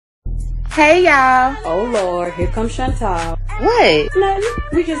Hey y'all. Oh Lord, here comes Chantal. What? Nothing.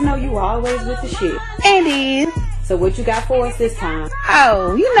 We just know you always with the shit. And is. So what you got for us this time?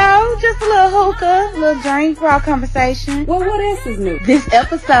 Oh, you know, just a little hookah, a little drink, raw conversation. Well, what else is new? This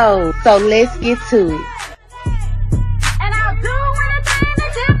episode. So let's get to it. And I'll do anything to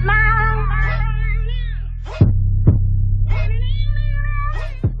get mine.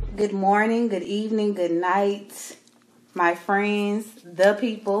 Good morning, good evening, good night, my friends, the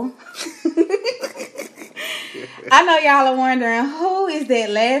people. I know y'all are wondering, who is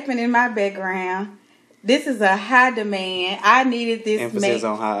that laughing in my background? This is a high demand. I needed this. Emphasis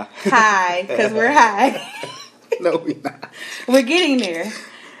on high. High, because we're high. No, we're not. We're getting there.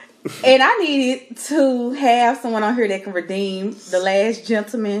 And I needed to have someone on here that can redeem the last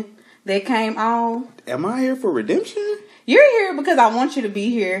gentleman that came on. Am I here for redemption? You're here because I want you to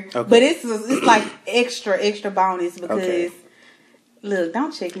be here. Okay. But it's like extra bonus because, Okay. Look,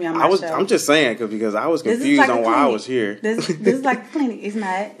 don't check me on my show. I'm just saying because I was confused like on a why I clinic. was here. This is like a clinic. It's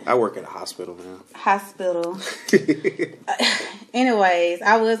not. I work at a hospital now. Hospital. Anyways,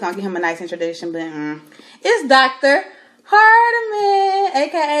 I was going to give him a nice introduction, but it's Dr. Hardiman,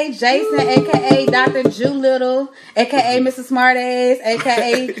 a.k.a. Jason, a.k.a. Dr. Doolittle, a.k.a. Mr. Smartass,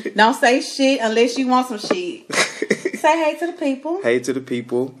 a.k.a. don't say shit unless you want some shit. Say hey to the people. Hey to the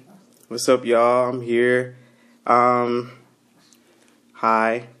people. What's up, y'all? I'm here.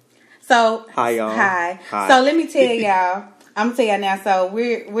 Hi. So Hi, y'all. Hi. Hi. So let me tell y'all. I'm gonna tell y'all now. So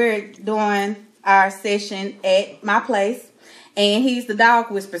we're doing our session at my place, and he's the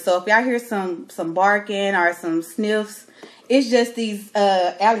dog whisperer. So if y'all hear some barking or some sniffs, it's just these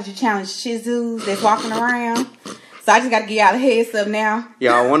allergy challenged Shih Tzus that's walking around. So I just gotta give y'all a heads up now.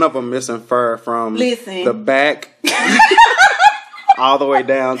 Y'all, one of them missing fur from the back all the way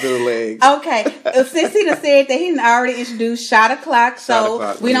down to the legs. Okay. Since he done said that, he done already introduced Shot O'Clock. So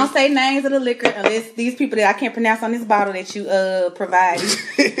O'Clock, we don't say names of the liquor unless these people that I can't pronounce on this bottle that you provided.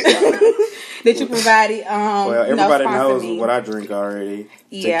 That you provided. Well, everybody knows me. what I drink already.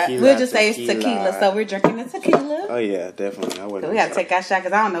 Yeah, Tequila, we'll just say it's tequila. So we're drinking the tequila. Oh yeah, definitely. I wouldn't. So we gotta take our shot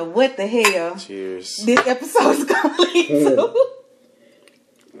because I don't know what the hell Cheers. this episode is gonna lead to.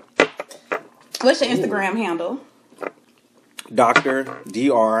 What's your Instagram handle? Dr.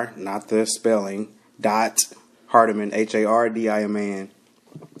 Dr. Not the spelling. Hardiman, Hardiman.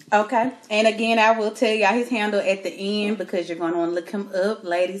 Okay. And again, I will tell y'all his handle at the end because you're going to want to look him up.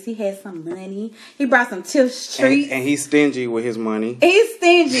 Ladies, he has some money. He brought some Tiff treats. And he's stingy with his money. He's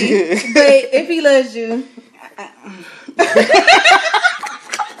stingy. But if he loves you...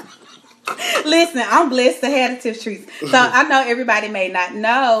 Listen, I'm blessed to have the Tiff treats. So I know everybody may not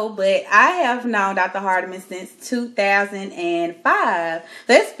know, but I have known Dr. Hardiman since 2005.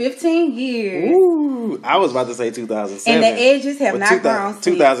 That's 15 years. Ooh, I was about to say 2007. And the edges have not grown since.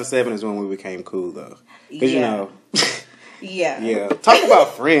 2007 is when we became cool, though. Because, Yeah. Yeah. Talk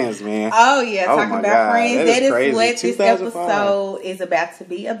about friends, man. Oh, yeah. Oh, Talking my about God. friends. That is crazy. what this 2005. episode is about to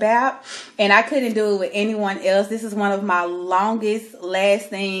be about. And I couldn't do it with anyone else. This is one of my longest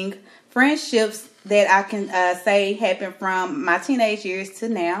lasting friendships that I can say happened from my teenage years to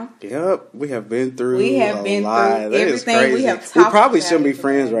now. Yep. We have been through We have been lot. through That everything. is crazy. We have talked We probably about shouldn't be everything.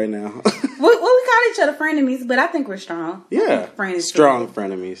 friends right now. We call each other frenemies, but I think we're strong. Yeah. Friends. Strong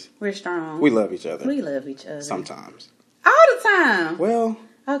frenemies. We're strong. We love each other. We love each other. Sometimes. All the time. Well.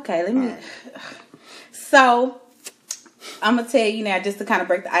 Okay, let me. So, I'm going to tell you now, just to kind of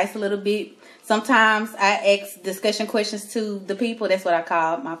break the ice a little bit. Sometimes I ask discussion questions to the people. That's what I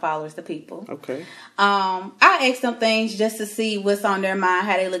call my followers, the people. Okay. I ask them things just to see what's on their mind,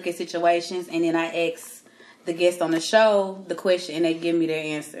 how they look at situations, and then I ask the guest on the show the question, and they give me their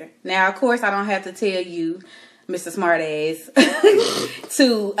answer. Now, of course, I don't have to tell you, Mr. Smartass,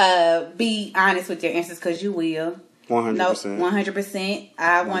 to be honest with your answers, because you will. 100%. No, 100%.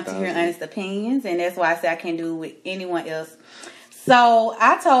 I want to hear 1,000. honest opinions, and that's why I say I can't do it with anyone else. So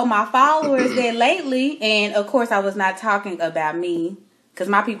I told my followers that lately, and of course I was not talking about me, because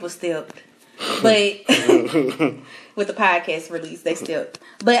my people stepped. But with the podcast release, they stepped.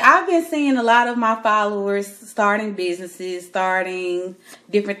 But I've been seeing a lot of my followers starting businesses, starting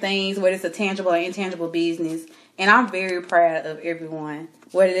different things, whether it's a tangible or intangible business. And I'm very proud of everyone.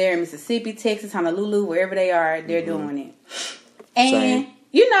 Whether they're in Mississippi, Texas, Honolulu, wherever they are, they're doing it. And,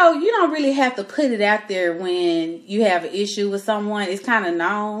 you know, you don't really have to put it out there when you have an issue with someone. It's kind of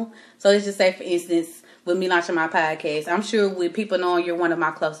known. So let's just say, for instance, with me launching my podcast, I'm sure with people knowing you're one of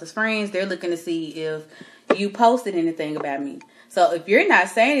my closest friends, they're looking to see if you posted anything about me. So if you're not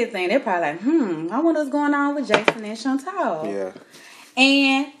saying anything, they're probably like, I wonder what's going on with Jason and Chantal. Yeah.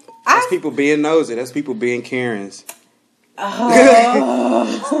 And That's people being nosy. That's people being Karens.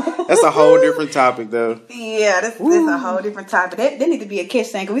 Oh. That's a whole different topic, though. Yeah, that's a whole different topic. That need to be a catch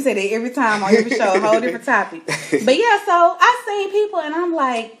thing, because we say that every time on every show, a whole different topic. But yeah, so I seen people and I'm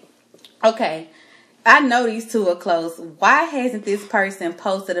like, okay, I know these two are close. Why hasn't this person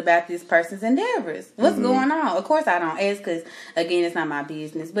posted about this person's endeavors? What's going on? Of course I don't ask, because again, it's not my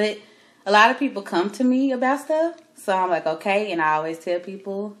business. But a lot of people come to me about stuff. So I'm like, okay, and I always tell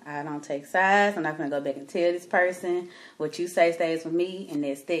people, I don't take sides. I'm not going to go back and tell this person what you say stays with me, and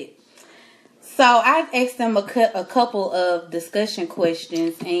that's it. So I've asked them a couple of discussion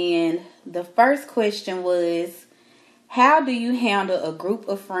questions, and the first question was, how do you handle a group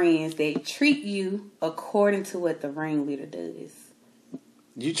of friends that treat you according to what the ringleader does?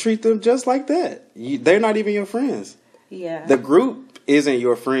 You treat them just like that. They're not even your friends. Yeah. The group isn't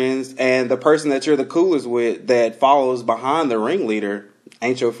your friends, and the person that you're the coolest with that follows behind the ringleader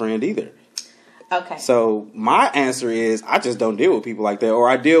ain't your friend either. Okay. So my answer is, I just don't deal with people like that, or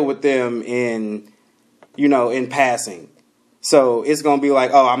I deal with them in passing. So it's going to be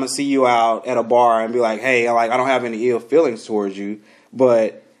like, oh, I'm going to see you out at a bar and be like, hey, I don't have any ill feelings towards you,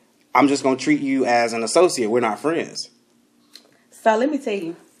 but I'm just going to treat you as an associate. We're not friends. So let me tell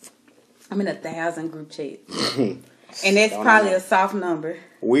you, I'm in 1,000 group chats. And that's probably a soft number.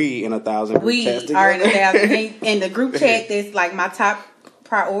 We in 1,000 group chats together. We are in 1,000. And the group chat that's like my top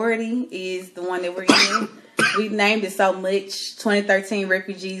priority is the one that we're in. We named it so much. 2013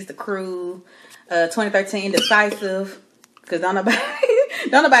 Refugees, the crew. 2013 Indecisive. Because don't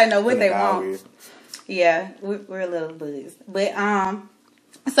nobody know what they want. Yeah, we're a little buzzed. But,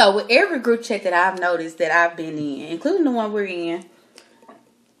 so with every group chat that I've noticed that I've been in, including the one we're in,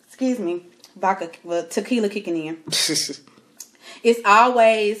 excuse me, tequila kicking in. It's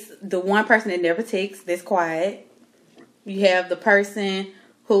always the one person that never texts, that's quiet. You have the person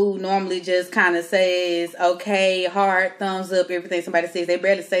who normally just kind of says, okay, heart, thumbs up, everything somebody says. They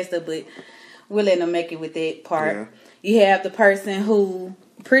barely say stuff, but we're letting them make it with that part. Yeah. You have the person who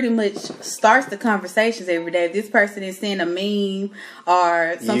pretty much starts the conversations every day. If this person is sending a meme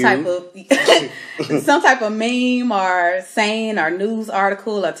or some type of meme or saying or news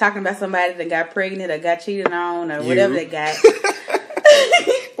article or talking about somebody that got pregnant or got cheated on or whatever they got.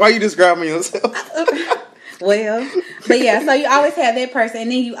 Why are you describing yourself? Well, but yeah, so you always have that person,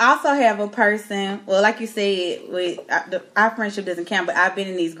 and then you also have a person, well, like you said, with our friendship doesn't count, but I've been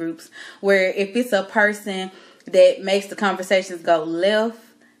in these groups where if it's a person that makes the conversations go left,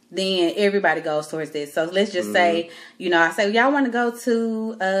 then everybody goes towards this. So let's just say, I say, y'all want to go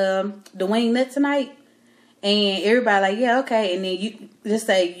to the Wing Nut tonight? And everybody like, yeah, okay. And then you just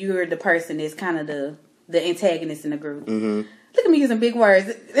say you're the person that's kind of the antagonist in the group. Mm-hmm. Look at me using big words.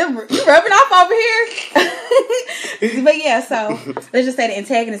 You rubbing off over here. But yeah, so let's just say the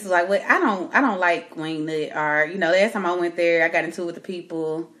antagonist is like, well, I don't like Wing Nut. Or, last time I went there, I got into it with the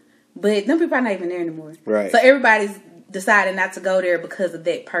people. But them people are not even there anymore. Right. So everybody's decided not to go there because of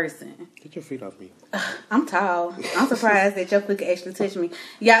that person. Get your feet off me. I'm tall. I'm surprised that your foot can actually touch me.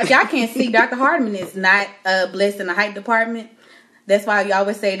 Y'all can't see. Dr. Hardman is not blessed in the height department. That's why you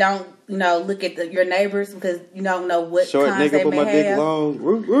always say don't, look at your neighbors because you don't know what short cons nigga they but may my have. dick long.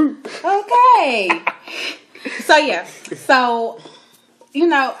 Woo, woo. Okay. So yeah. So,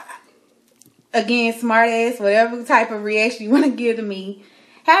 again, smart ass, whatever type of reaction you want to give to me.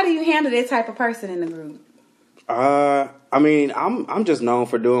 How do you handle that type of person in the group? I'm just known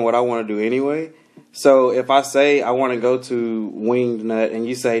for doing what I want to do anyway. So if I say I want to go to Winged Nut and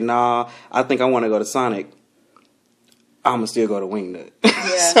you say, nah, I think I want to go to Sonic, I'm going to still go to Winged Nut.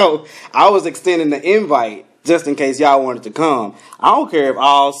 Yeah. So I was extending the invite just in case y'all wanted to come. I don't care if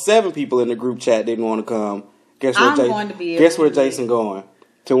all 7 people in the group chat didn't want to come. Guess where Jason going?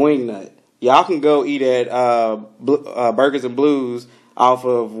 To Winged Nut. Y'all can go eat at Burgers and Blues off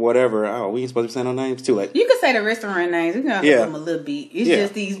of whatever. Oh, we ain't supposed to be saying no names? Too late. You can say the restaurant names. You can have them a little bit. It's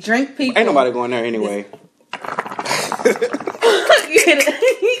just these drink people. Ain't nobody going there anyway.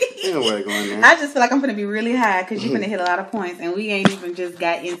 Ain't nobody going there. I just feel like I'm going to be really high because you're going to hit a lot of points and we ain't even just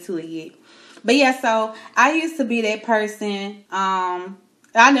got into it yet. But yeah, so I used to be that person.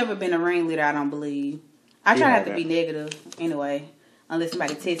 I've never been a ringleader, I don't believe. I try not to be negative anyway. Unless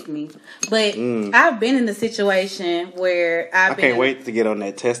somebody tests me. But I've been in a situation where I can't wait to get on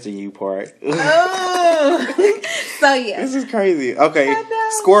that testing you part. Oh. So, yeah. This is crazy. Okay.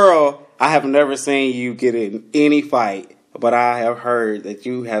 Squirrel, I have never seen you get in any fight. But I have heard that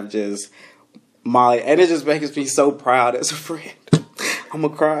you have just Molly. And it just makes me so proud as a friend. I'm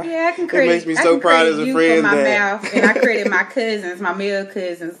going to cry. Yeah, I can credit. It makes me so proud as a friend. Mouth, and I credit my cousins, my male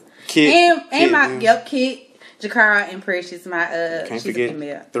cousins. Kit. And my Kit. Jakara and Precious, my Can't she's a forget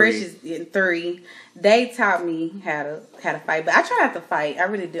female. 3. Precious and 3. They taught me how to fight, but I try not to fight. I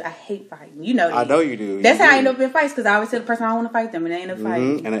really do. I hate fighting. You know that. I know you do. That's you how do. I end up in fights because I always tell the person I don't want to fight them, and they end up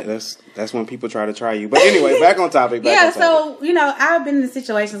fighting. And that's when people try to try you. But anyway, back on topic. So I've been in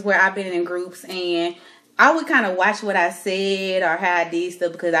situations where I've been in groups and I would kind of watch what I said or how I did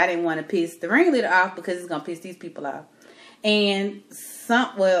stuff because I didn't want to piss the ringleader off because it's gonna piss these people off. And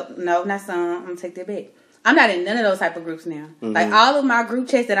I'm gonna take that back. I'm not in none of those type of groups now. Mm-hmm. Like all of my group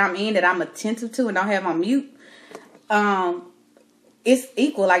chats that I'm in that I'm attentive to and don't have on mute, it's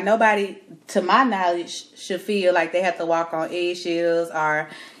equal. Like nobody, to my knowledge, should feel like they have to walk on eggshells or,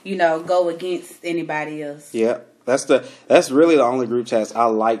 go against anybody else. Yeah. That's really the only group chats I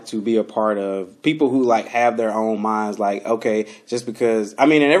like to be a part of. People who like have their own minds, like, okay, just because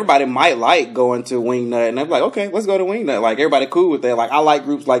and everybody might like going to Wingnut and they're like, okay, let's go to Wingnut. Like everybody cool with that. Like I like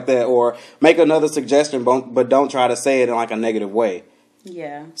groups like that, or make another suggestion but don't try to say it in like a negative way.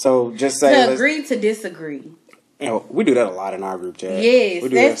 Yeah. So just say to agree to disagree. We do that a lot in our group chat. Yes, we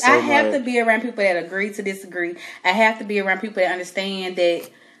do that so I have much. to be around people that agree to disagree. I have to be around people that understand that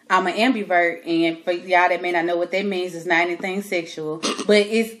I'm an ambivert, and for y'all that may not know what that means, it's not anything sexual, but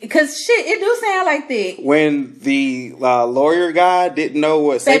it's because it do sound like that. When the lawyer guy didn't know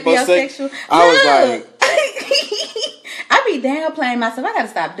what sapiosexual, I was like, I be downplaying myself. I gotta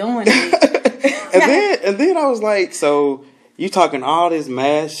stop doing it. and then I was like, so you talking all this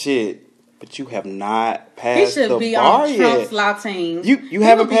mad shit, but you have not passed the bar yet. He should be on Trump's law team. You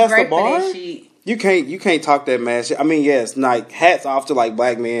haven't passed the bar. Shit. You can't talk that mad shit. I mean, yes, like hats off to like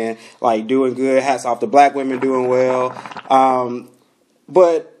black men like doing good. Hats off to black women doing well.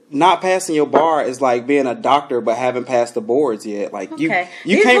 But not passing your bar is like being a doctor but haven't passed the boards yet. Like you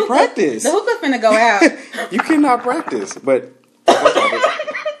can't practice. The hookah's finna go out. You cannot practice. But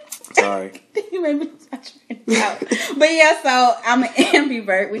sorry. You made me out. But yeah, so I'm an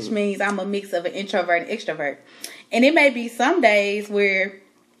ambivert, which means I'm a mix of an introvert and extrovert. And it may be some days where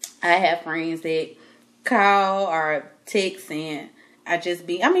I have friends that call or text and I just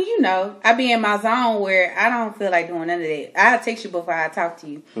be, I be in my zone where I don't feel like doing none of that. I'll text you before I talk to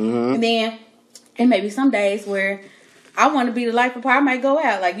you. Mm-hmm. And then it may be some days where I want to be the life of I might go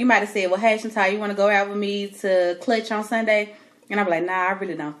out. Like you might have said, well, hey, Chantal, you want to go out with me to Clutch on Sunday? And I'm like, nah, I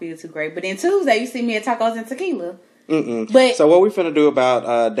really don't feel too great. But then Tuesday, you see me at Tacos and Tequila. Mm-mm. But so what we finna do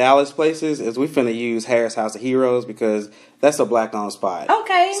about Dallas places is we finna use Harris House of Heroes because that's a black-owned spot.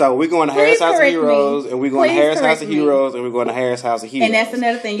 Okay. So we're going to Harris House of Heroes, and we're going to Harris House of Heroes, and we're going to Harris House of Heroes. And that's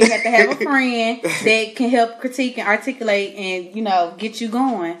another thing. You have to have a friend that can help critique and articulate and, get you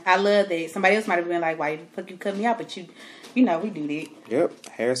going. I love that. Somebody else might have been like, why the fuck you cut me out? But we do that. Yep.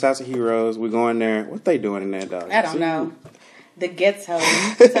 Harris House of Heroes. We're going there. What they doing in that dog? I don't know. The ghetto.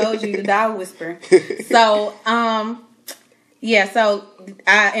 Told you, the dog whisper. So, so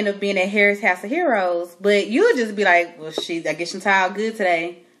I end up being at Harris House of Heroes, but you would just be like, well, I guess she's all good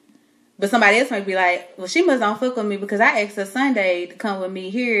today. But somebody else might be like, well, she must don't fuck with me because I asked her Sunday to come with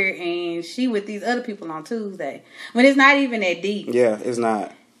me here and she with these other people on Tuesday. When it's not even that deep. Yeah, it's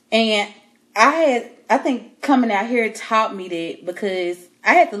not. And I think coming out here taught me that because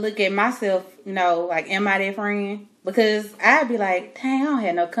I had to look at myself, like, am I that friend? Because I'd be like, dang, I don't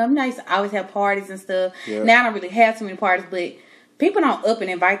have no company. I used to always have parties and stuff. Yeah. Now I don't really have too many parties, but people don't up and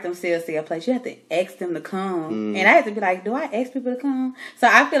invite themselves to your place. You have to ask them to come. And I have to be like, do I ask people to come? So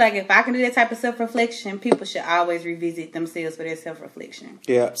I feel like if I can do that type of self-reflection, people should always revisit themselves for their self-reflection.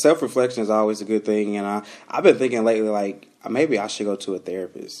 Yeah, self-reflection is always a good thing. And I've been thinking lately, like, maybe I should go to a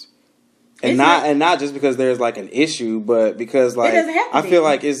therapist. And not just because there's like an issue, but because like I feel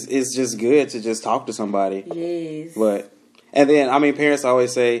like it's just good to just talk to somebody. Yes. And then parents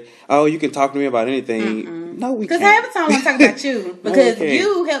always say, "Oh, you can talk to me about anything." Mm-mm. No, we can't. Because half the time I want to talk about you because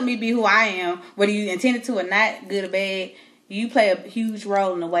you help me be who I am, whether you intended to or not, good or bad. You play a huge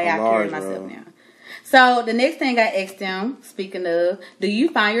role in the way I carry myself now. So the next thing I asked them, speaking of, do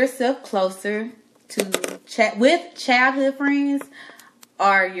you find yourself closer to with childhood friends?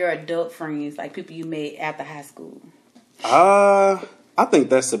 Or your adult friends, like people you met after high school? I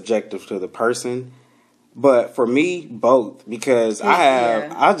think that's subjective to the person. But for me, both. Because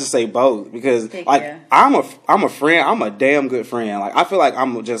I'll just say both. Because I'm a friend. I'm a damn good friend. Like I feel like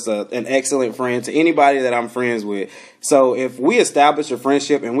I'm just an excellent friend to anybody that I'm friends with. So if we establish a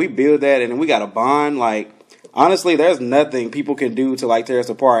friendship and we build that and we got a bond, like honestly, there's nothing people can do to like tear us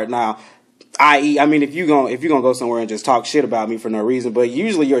apart. Now, if you're gonna go somewhere and just talk shit about me for no reason, but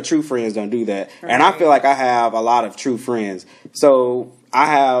usually your true friends don't do that. Right. And I feel like I have a lot of true friends. So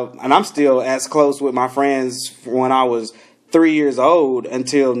I'm still as close with my friends when I was 3 years old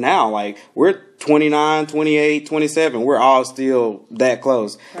until now. Like, we're 29, 28, 27. We're all still that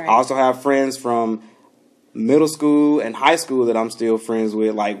close. Right. I also have friends from middle school and high school that I'm still friends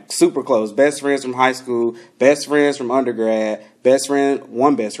with, like super close. Best friends from high school, best friends from undergrad,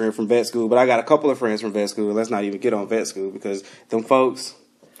 one best friend from vet school, but I got a couple of friends from vet school. Let's not even get on vet school because them folks,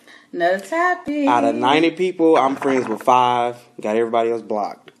 No topic. out of 90 people, I'm friends with 5. Got everybody else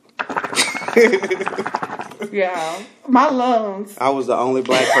blocked. Yeah, my lungs. I was the only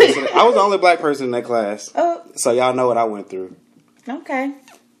black person. I was the only black person in that class. Oh, So y'all know what I went through. okay.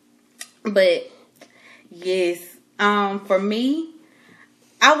 But yes, for me,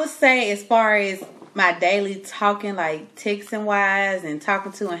 I would say as far as my daily talking, like texting wise and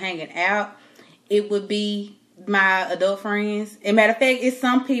talking to and hanging out, it would be my adult friends. And matter of fact, it's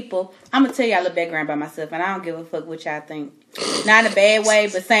some people. I'm gonna tell y'all a little background about myself, and I don't give a fuck what y'all think. Not in a bad way,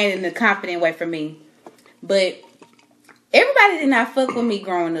 but saying it in a confident way for me. But everybody did not fuck with me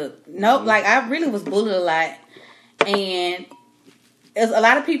growing up. Nope, like I really was bullied a lot, and there's a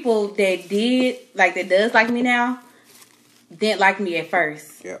lot of people that did, like that does like me now, didn't like me at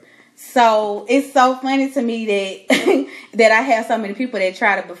first. Yeah. So it's so funny to me that that I have so many people that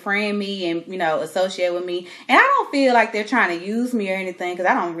try to befriend me and, you know, associate with me. And I don't feel like they're trying to use me or anything, because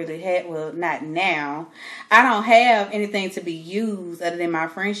I don't really have, well, not now. I don't have anything to be used other than my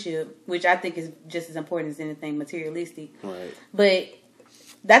friendship, which I think is just as important as anything materialistic. Right. But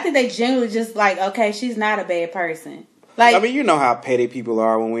I think they generally just like, okay, she's not a bad person. Like, I mean, you know how petty people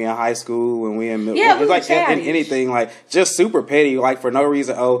are when we in high school, when we in middle. Yeah, it's we like were childish. anything, like just super petty, like for no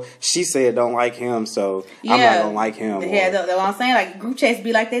reason. Oh, she said don't like him, so I'm not gonna like him. Yeah, or- that's what I'm saying. Like group chats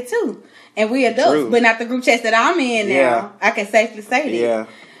be like that too, and we adults, True. but not the group chats that I'm in now. Yeah. I can safely say that. Yeah,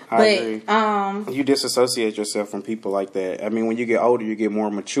 I agree. But You disassociate yourself from people like that. I mean, when you get older, you get more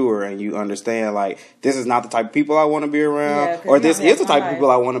mature and you understand, like, this is not the type of people I want to be around. Yeah, 'cause or you this don't have is the type of one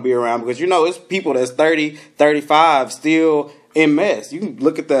people I want to be around. Because, you know, it's people that's 30, 35 still in mess. You can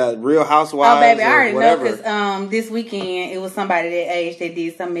look at the Real Housewives oh, baby, I or already know whatever. because this weekend it was somebody that age that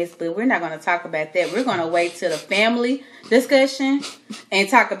did some mess, but we're not going to talk about that. We're going to wait till the family discussion and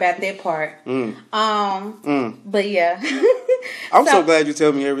talk about that part. But yeah, I'm so glad you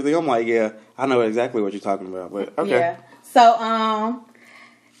tell me everything. I'm like, yeah, I know exactly what you're talking about. But okay. Yeah. So,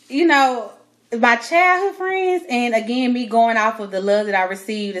 you know, my childhood friends, and again, me going off of the love that I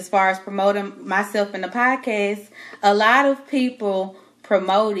received as far as promoting myself in the podcast, a lot of people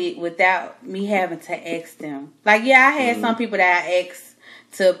promoted without me having to ask them. Like, yeah, I had some people that I asked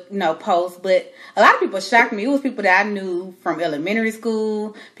to, you know, post, but a lot of people shocked me. It was people that I knew from elementary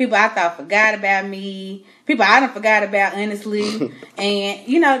school, people I thought forgot about me, people I done forgot about, honestly. And,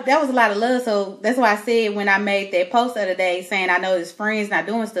 you know, that was a lot of love. So that's why I said when I made that post the other day saying I know his friends not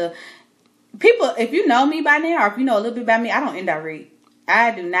doing stuff, people, if you know me by now, or if you know a little bit about me, I don't indirect.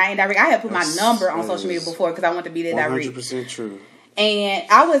 I do not indirect. I have put my number on social media before because I want to be that direct. 100% true. And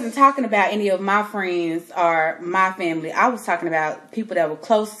I wasn't talking about any of my friends or my family. I was talking about people that were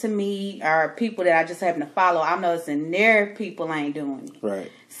close to me or people that I just happen to follow. I'm noticing their people ain't doing it. Right.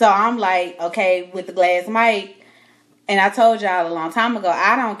 So I'm like, okay, with the glass mic, and I told y'all a long time ago,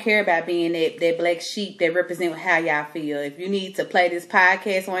 I don't care about being that black sheep that represent how y'all feel. If you need to play this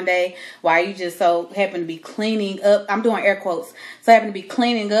podcast one day while you just so happen to be cleaning up, I'm doing air quotes, so happen to be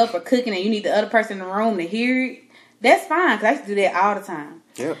cleaning up or cooking and you need the other person in the room to hear it, that's fine, because I used to do that all the time.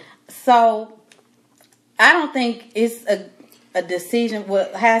 Yeah. So I don't think it's a decision. Well,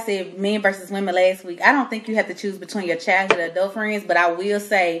 how I said men versus women last week, I don't think you have to choose between your childhood and adult friends, but I will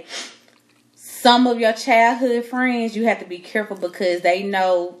say some of your childhood friends, you have to be careful because they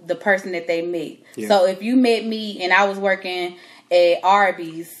know the person that they met. Yeah. So if you met me and I was working at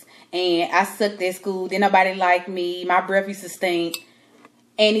Arby's and I sucked at school, then nobody liked me, my breath used to stink,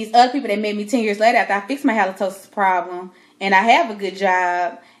 and these other people that met me 10 years later after I fixed my halitosis problem and I have a good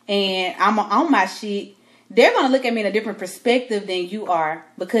job and I'm on my shit, they're going to look at me in a different perspective than you are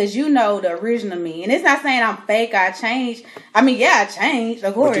because you know the original me. And it's not saying I'm fake, I changed. I mean, yeah, I changed,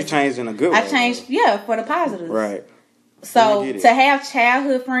 of course. But you changed in a good way. I changed, yeah, for the positive. Right. So I get it. to have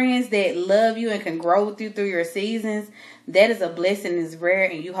childhood friends that love you and can grow with you through your seasons, that is a blessing. It's rare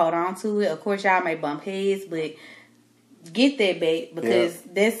and you hold on to it. Of course, y'all may bump heads, but get that back because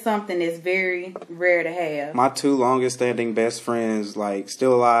that's something that's very rare to have. My 2 longest standing best friends, like,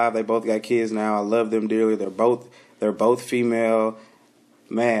 still alive. They both got kids now. I love them dearly. They're both female.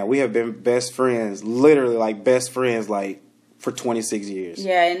 Man, we have been best friends, literally like best friends, like for 26 years.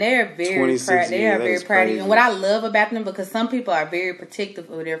 Yeah, and they're very proud. They are very proud of you. crazy. And what I love about them, because some people are very protective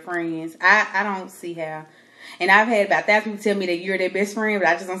of their friends. I don't see how. And I've had about 1,000 people tell me that you're their best friend, but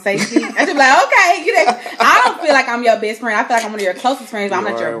I just don't say shit. I just be like, okay, I don't feel like I'm your best friend. I feel like I'm one of your closest friends, but I'm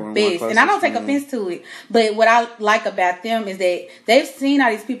not your best. And I don't take offense to it. But what I like about them is that they've seen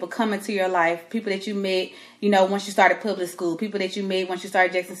all these people come into your life, people that you met, you know, once you started public school, people that you met once you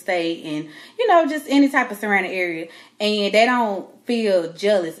started Jackson State, and, you know, just any type of surrounding area. And they don't feel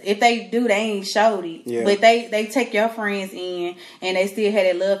jealous. If they do, they ain't showed it. Yeah. But they take your friends in, and they still have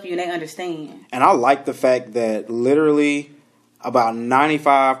that love for you, and they understand. And I like the fact that literally about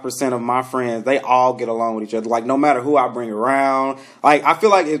 95% of my friends, they all get along with each other. Like, no matter who I bring around. Like, I feel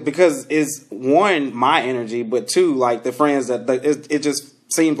like it's because it's, one, my energy, but two, like, the friends that, it just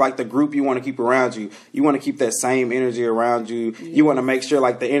seems like the group you want to keep around you. You want to keep that same energy around you. Yeah. You want to make sure,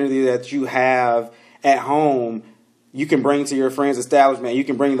 like, the energy that you have at home, you can bring to your friend's establishment. You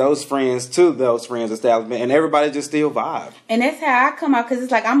can bring those friends to those friends' establishment, and everybody just still vibe. And that's how I come out, because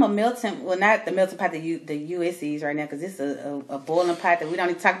it's like I'm a melting, well, not the melting pot that the USC's right now, because it's a boiling pot that we don't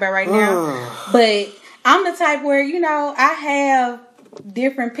need to talk about right now. But I'm the type where, you know, I have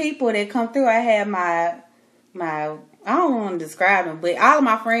different people that come through. I have my I don't want to describe them, but all of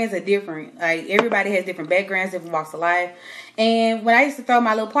my friends are different. Like, everybody has different backgrounds, different walks of life. And when I used to throw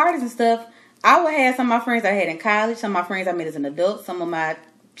my little parties and stuff, I would have some of my friends I had in college, some of my friends I met as an adult, some of my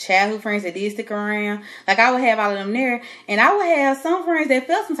childhood friends that did stick around. Like, I would have all of them there, and I would have some friends that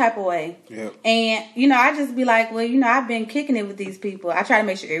felt some type of way. Yep. And, you know, I just be like, well, you know, I've been kicking it with these people. I try to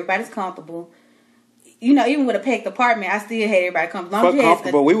make sure everybody's comfortable. You know, even with a packed apartment, I still had everybody comfortable.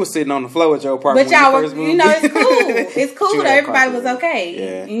 Comfortable. We were sitting on the floor at your apartment. But y'all were, you know, it's cool. It's cool that everybody was okay.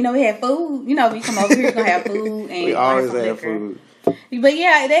 Yeah. You know, we had food. You know, we come over here, we're going to have food. And we always have food. But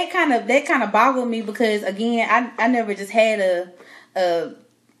yeah, that kind of boggled me, because again, I never just had a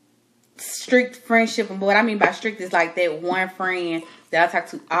strict friendship. And what I mean by strict is like that one friend that I talk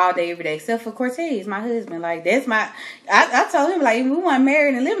to all day, every day, except for Cortez, my husband. Like, that's I told him, like, if we weren't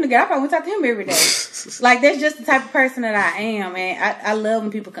married and living together, I probably would talk to him every day. Like, that's just the type of person that I am. And I love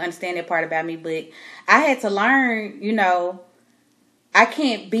when people can understand that part about me. But I had to learn, you know, I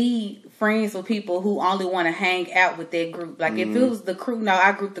can't be friends with people who only want to hang out with that group. Like, if it was the crew, no,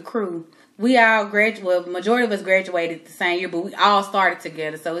 I grouped the crew. We all majority of us graduated the same year, but we all started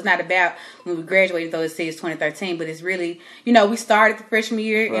together. So it's not about when we graduated, though it says 2013, but it's really, you know, we started the freshman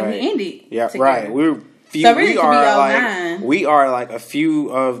year and we ended together. Right. So really, we are like a few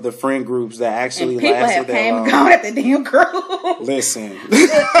of the friend groups that actually lasted that long. People have came and gone at the damn group. Listen,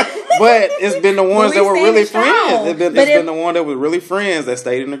 but it's been the ones that were really friends. It's been the one that was really friends that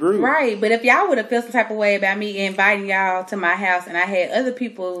stayed in the group. Right, but if y'all would have felt some type of way about me inviting y'all to my house, and I had other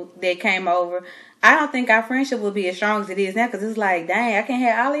people that came over, I don't think our friendship would be as strong as it is now. Because it's like, dang, I can't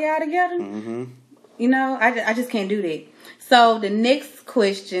have all of y'all together. Mm-hmm. You know, I just can't do that. So the next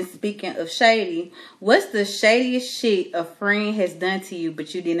question, speaking of shady, what's the shadiest shit a friend has done to you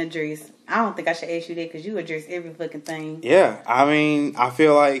but you didn't address? I don't think I should ask you that, because you address every fucking thing. Yeah, I mean, I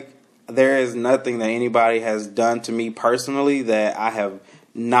feel like there is nothing that anybody has done to me personally that I have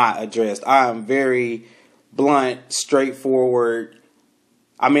not addressed. I am very blunt, straightforward.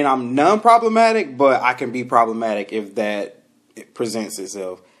 I mean, I'm non-problematic, but I can be problematic if it presents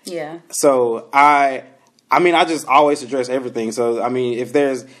itself. Yeah. So I just always address everything. So, I mean, if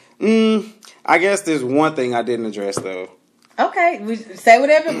there's, I guess there's one thing I didn't address, though. Okay. We say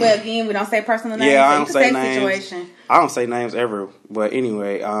whatever, but again, we don't say personal names. Yeah, I don't say names. Situation. I don't say names ever. But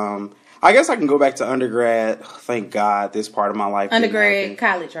anyway, I guess I can go back to undergrad. Thank God this part of my life. Undergrad,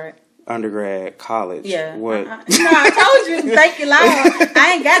 college, right? Undergrad, college. Yeah. What? No, I told you. Thank you, loud.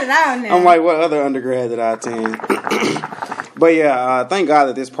 I ain't got it all now. I'm like, what other undergrad did I attend? But yeah, thank God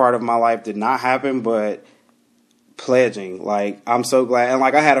that this part of my life did not happen, but pledging, like, I'm so glad. And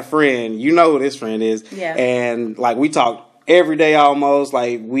like, I had a friend, you know who this friend is. Yeah. And like, we talked every day almost.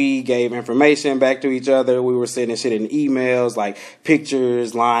 Like, we gave information back to each other. We were sending shit in emails, like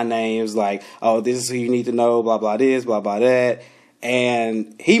pictures, line names, like, oh, this is who you need to know, blah, blah, this, blah, blah, that.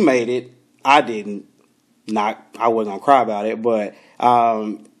 And he made it. I didn't. I wasn't gonna cry about it, but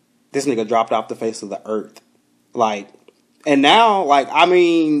this nigga dropped off the face of the earth. Like, and now, like, I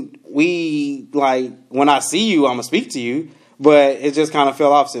mean, we, like, when I see you, I'm gonna speak to you, but it just kind of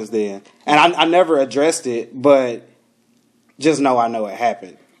fell off since then. And I never addressed it, but just know I know it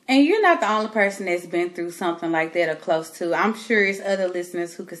happened. And you're not the only person that's been through something like that or close to. I'm sure it's other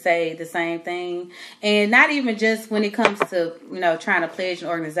listeners who could say the same thing. And not even just when it comes to, you know, trying to pledge an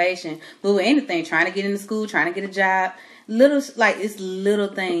organization, but with anything, trying to get into school, trying to get a job. It's little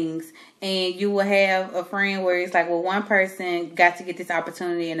things. And you will have a friend where it's like, well, one person got to get this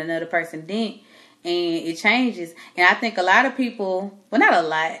opportunity and another person didn't. and it changes. And I think a lot of people, well, not a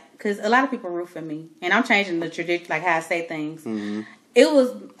lot, because a lot of people root for me, and I'm changing the trajectory, like how I say things. Mm-hmm. It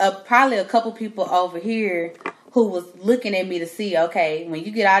was probably a couple people over here who was looking at me to see, okay, when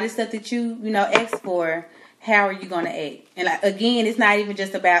you get all this stuff that you ask for, how are you going to act? And again, it's not even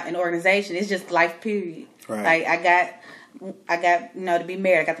just about an organization. It's just life, period. Right. Like, I got, to be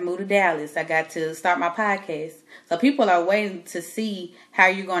married. I got to move to Dallas. I got to start my podcast. So people are waiting to see how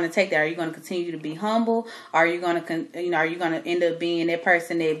you're going to take that. Are you going to continue to be humble? Or are you going to, are you going to end up being that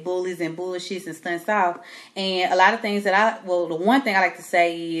person that bullies and bullshits and stunts off? And a lot of things that the one thing I like to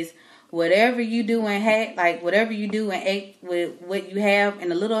say is, whatever you do and act with what you have in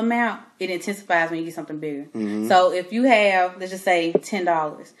a little amount, it intensifies when you get something bigger. Mm-hmm. So if you have, let's just say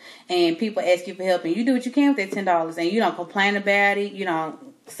 $10, and people ask you for help, and you do what you can with that $10, and you don't complain about it, you don't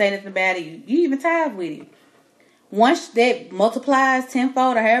say nothing about it, you even tithe with it. Once that multiplies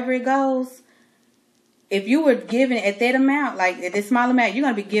tenfold or however it goes, if you were giving at that amount, like at this small amount, you're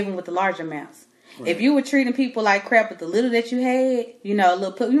going to be giving with the large amounts. Right. If you were treating people like crap with the little that you had, you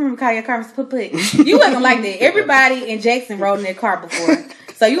remember Kaya Carmen's put. You wasn't like that. Everybody in Jackson rode in their car before.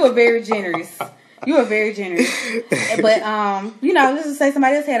 So you were very generous. But, let's just say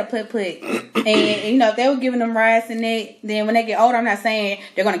somebody else had a put. And, if they were giving them rides in that, then when they get older, I'm not saying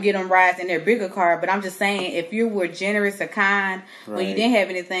they're going to give them rides in their bigger car, but I'm just saying if you were generous or kind when you didn't have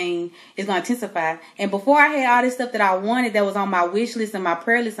anything, it's going to intensify. And before I had all this stuff that I wanted that was on my wish list and my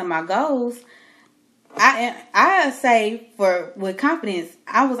prayer list and my goals, I say with confidence,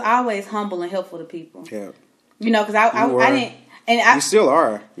 I was always humble and helpful to people. Yeah. Because I didn't. And you still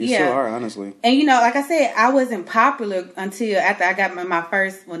are. You still are, honestly. And, like I said, I wasn't popular until after I got my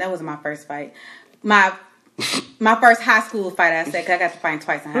first, well, that wasn't my first fight. My first high school fight, I said, because I got to fight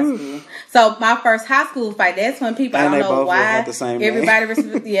twice in high school. So my first high school fight, that's when people, and I don't know why. Had the same everybody,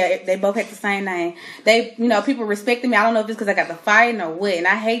 they both had the same name. They, people respected me. I don't know if it's because I got the fighting or what. And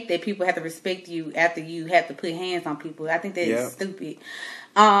I hate that people have to respect you after you have to put hands on people. I think that is stupid.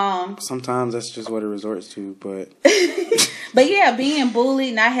 Sometimes that's just what it resorts to, but but yeah, being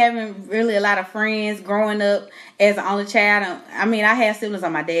bullied, not having really a lot of friends, growing up as an only child. I had siblings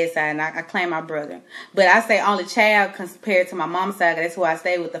on my dad's side, and I claim my brother, but I say only child compared to my mom's side. That's who I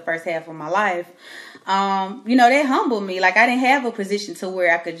stayed with the first half of my life. They humbled me. Like, I didn't have a position to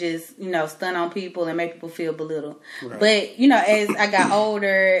where I could just, stun on people and make people feel belittled. Right. But, as I got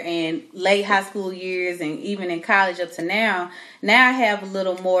older and late high school years and even in college up to now I have a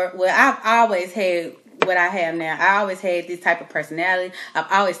little more, well, I've always had what I have now. I always had this type of personality.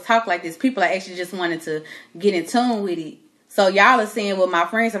 I've always talked like this. People are actually just wanted to get in tune with it. So y'all are seeing what my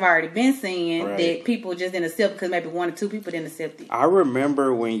friends have already been seeing, that people just didn't accept because maybe one or two people didn't accept it. I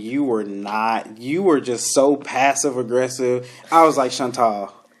remember when you were just so passive aggressive. I was like,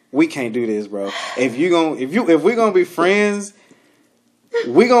 Chantal, we can't do this, bro. If we're gonna be friends,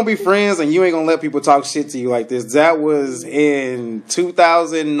 we're gonna be friends, and you ain't gonna let people talk shit to you like this. That was in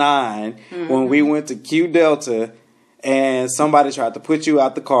 2009 when we went to Q Delta, and somebody tried to put you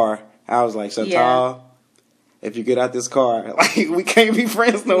out the car. I was like, Chantal, if you get out this car, like, we can't be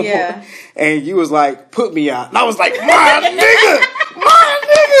friends no more. And you was like, put me out. And I was like, my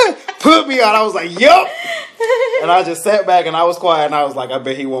nigga, put me out. I was like, yup. And I just sat back and I was quiet and I was like, I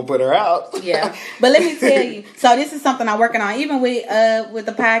bet he won't put her out. Yeah. But let me tell you, so this is something I'm working on, even with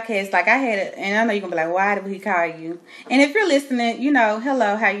the podcast. Like, I had it, and I know you're going to be like, why did he call you? And if you're listening,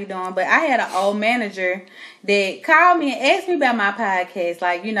 hello, how you doing? But I had an old manager that called me and asked me about my podcast.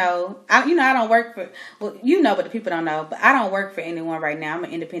 Like, I don't work for, well, but the people don't know, but I don't work for anyone right now. I'm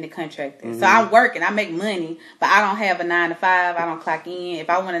an independent contractor. Mm-hmm. So I'm working, I make money, but I don't have a 9 to 5. I don't clock in. If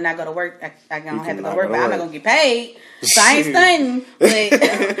I want to not go to work, I don't have to go to work, but I'm not going to get paid. So I ain't stunting,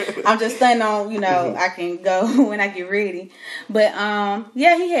 but I'm just stunting on, I can go when I get ready. But,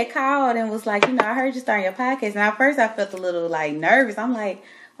 he had called and was like, I heard you starting your podcast. And at first I felt a little, like, nervous. I'm like,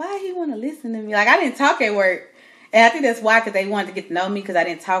 why he want to listen to me? Like, I didn't talk at work. And I think that's why, because they wanted to get to know me, because I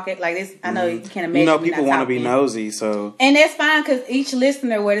didn't talk it like this. I know you can't imagine. People want to be nosy, so. And that's fine, because each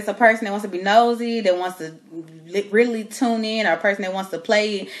listener, whether it's a person that wants to be nosy, that wants to really tune in, or a person that wants to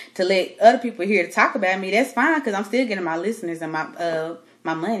play to let other people hear to talk about me, that's fine, because I'm still getting my listeners and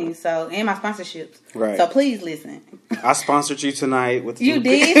my money, so, and my sponsorships. Right. So please listen. I sponsored you tonight with you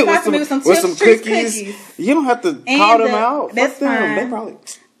did sponsor me with some cookies. You don't have to call them out. That's fine. They probably.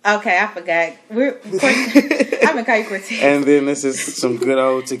 Okay, I forgot. I've been calling you Cortez. And then this is some good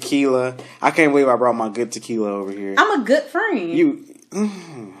old tequila. I can't believe I brought my good tequila over here. I'm a good friend. You.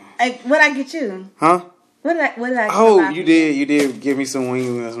 What'd I get you? Huh? What did I Oh, provide you for did. You did give me some wings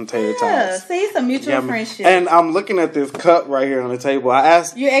and some tater Yeah, tots. see, it's a mutual Yeah, friendship. and I'm looking at this cup right here on the table. I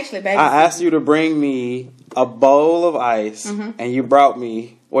You're actually baby. asked you to bring me a bowl of ice, and you brought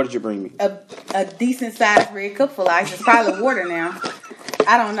me. What did you bring me? A decent sized red cup full of ice. It's probably water now.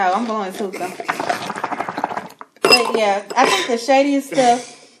 I don't know. I'm going to them. But yeah, I think the shadiest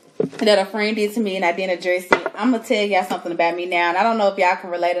stuff that a friend did to me and I didn't address it. I'm gonna tell y'all something about me now, and I don't know if y'all can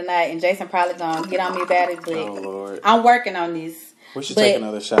relate or not. And Jason probably gonna get on me about it, but Oh Lord, I'm working on this. we should But take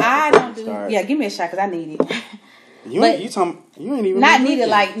another shot. I before don't we do. start. Yeah, give me a shot because I need it. You but- you ain't even Not been needed drinking.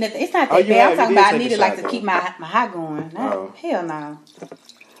 like nothing. It's not Oh, that you bad. I'm have- talking you did about I take a needed like shot, to keep though. my high going. Not, Oh. Hell no.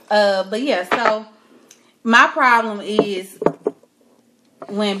 But yeah, so my problem is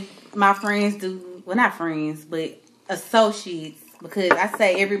when my friends do, well, not friends, but associates, because I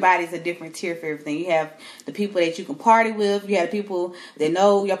say everybody's a different tier for everything. You have the people that you can party with. You have the people that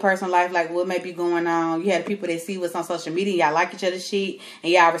know your personal life, like what may be going on. You have the people that see what's on social media. Y'all like each other's shit,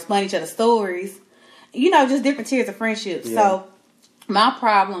 and y'all respond to each other's stories. You know, just different tiers of friendship. Yeah. So my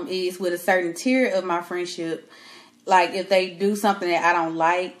problem is with a certain tier of my friendship, like if they do something that I don't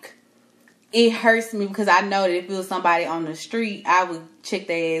like, it hurts me because I know that if it was somebody on the street, I would check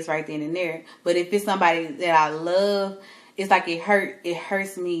their ass right then and there. But if it's somebody that I love, it's like it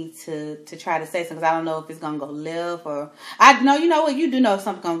hurts me to try to say something because I don't know if it's gonna go left or I know. You know what? You do know if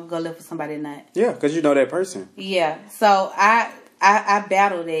something's gonna go left for somebody or not. Yeah, because you know that person. Yeah. So I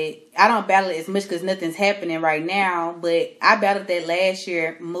battled it. I don't battle it as much because nothing's happening right now. But I battled that last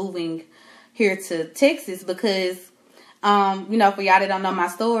year moving here to Texas because. You know, for y'all that don't know my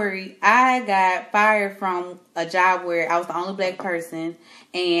story, I got fired from a job where I was the only black person,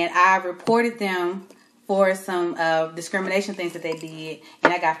 and I reported them for some discrimination things that they did,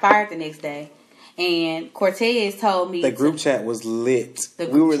 and I got fired the next day. And Cortez told me The group chat was lit. The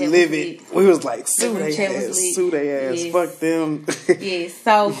We group were chat was livid. lit. We was like, sue group they chat was ass, lit. sue they ass, Yes. fuck them. Yes.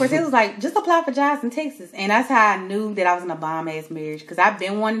 So Cortez was like, just apply for jobs in Texas. And that's how I knew that I was in a bomb ass marriage. Because I've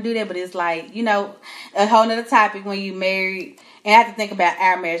been wanting to do that, but it's like, you know, a whole nother topic when you married. And I have to think about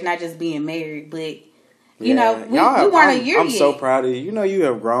our marriage, not just being married. But, you know, we weren't a year I'm yet. so proud of you. You know, you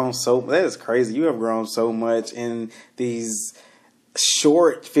have grown so, that is crazy. You have grown so much in these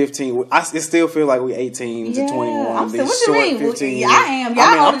short 15, it still feel like we 18 to 21. I'm still, These what you short mean? 15 Yeah, I am.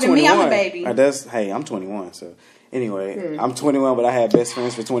 Y'all older than me. I'm a baby. Hey, I'm 21, so anyway, I'm 21, but I had best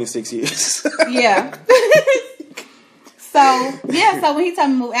friends for 26 years. Yeah. So when he told me to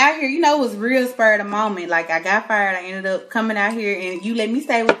move out here, you know, it was real spur of the moment. Like, I got fired. I ended up coming out here, and you let me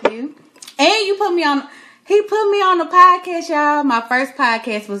stay with you. And you put me on... He put me on the podcast, y'all. My first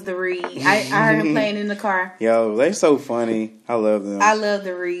podcast was The Read. I heard him playing in the car. Yo, they so funny. I love them. I love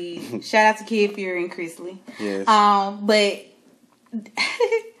The Read. Shout out to Kid Fury and Chrisley. Yes. But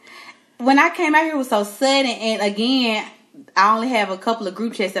when I came out here, it was so sudden. And again, I only have a couple of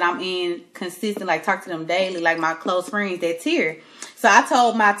group chats that I'm in consistent, like talk to them daily, like my close friends, that tier. So I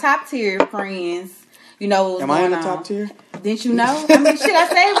told my top tier friends, you know, what was Am going I in the on. top tier? Didn't you know? I mean, shit, I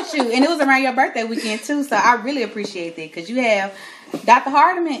stayed with you. And it was around your birthday weekend, too. So I really appreciate that. Because you have... Dr.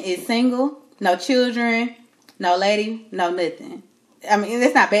 Hardiman is single. No children. No lady. No nothing. I mean,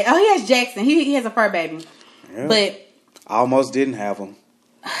 that's not bad. Oh, he has Jackson. He has a fur baby. Yeah. But... I almost didn't have them.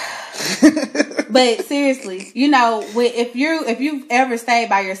 But seriously, you know, if you've ever stayed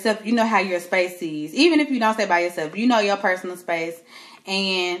by yourself, you know how your space is. Even if you don't stay by yourself, you know your personal space.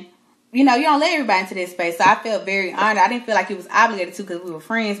 And... You know, you don't let everybody into that space. So I felt very honored. I didn't feel like he was obligated to because we were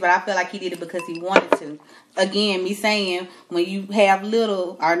friends, but I felt like he did it because he wanted to. Again, me saying when you have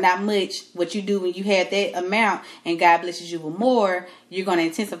little or not much, what you do when you have that amount and God blesses you with more, you're going to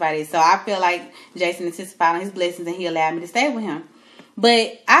intensify it. So I feel like Jason intensified on his blessings and he allowed me to stay with him.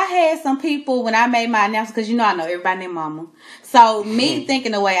 But I had some people when I made my announcement, because you know I know everybody named Mama. So me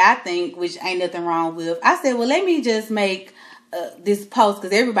thinking the way I think, which ain't nothing wrong with, I said, well, let me just make this post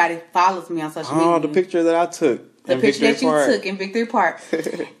because everybody follows me on social media. Oh, the picture that I took. The picture that you took in Victory Park.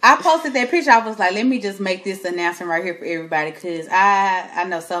 I posted that picture. I was like, let me just make this announcement right here for everybody because I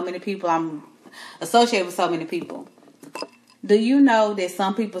know so many people. I'm associated with so many people. Do you know that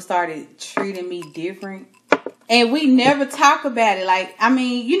some people started treating me different? And we never talk about it. Like, I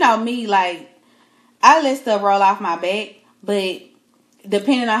mean, you know me, like, I let stuff roll off my back, but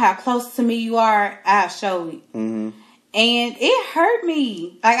depending on how close to me you are, I'll show it. Mm-hmm. And it hurt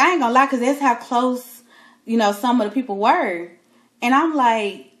me. Like, I ain't gonna lie, because that's how close, you know, some of the people were. And I'm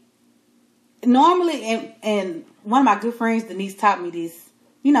like, normally, and one of my good friends, Denise, taught me this.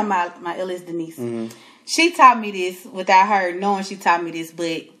 You know, my illest Denise. Mm-hmm. She taught me this without her knowing she taught me this.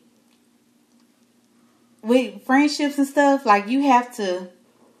 But with friendships and stuff, like, you have to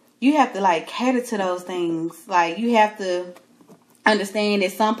you have to like cater to those things. Like you have to understand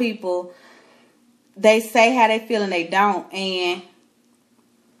that some people, they say how they feel and they don't. And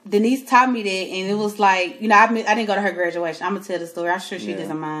Denise taught me that, and it was like, you know, I didn't go to her graduation. I'm gonna tell the story. I'm sure she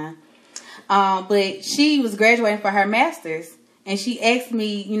doesn't mind. But she was graduating for her master's, and she asked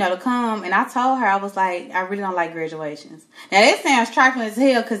me, you know, to come, and I told her, I was like, I really don't like graduations. Now that sounds trifling as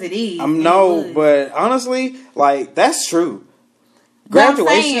hell because it is. No, but honestly, like that's true.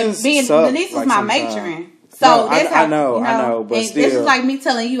 Graduations suck, Denise was like, my sometimes. matron. So that's how, I know, but still, this is like me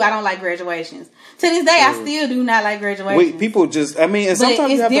telling you I don't like graduations. To this day, I still do not like graduations. People just, I mean, and But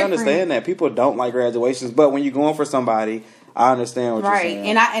sometimes you have different. to understand that people don't like graduations. But when you're going for somebody, I understand what you're saying.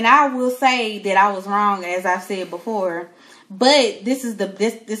 And I will say that I was wrong, as I've said before. But this is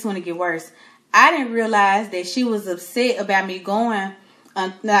this one to get worse. I didn't realize that she was upset about me going,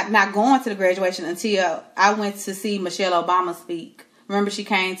 not going to the graduation until I went to see Michelle Obama speak. Remember, she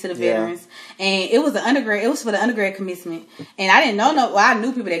came to the veterans, and it was it was for the undergrad commencement. And I didn't know well, I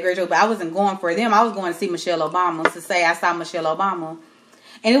knew people that graduated, but I wasn't going for them. I was going to see Michelle Obama, to say I saw Michelle Obama.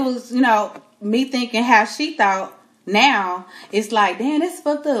 And it was, you know, me thinking how she thought. Now it's like, damn, that's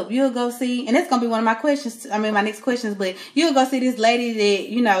fucked up. You'll go see, and it's gonna be one of my questions. I mean, my next questions, but you'll go see this lady that,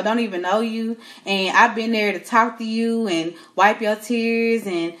 you know, don't even know you, and I've been there to talk to you and wipe your tears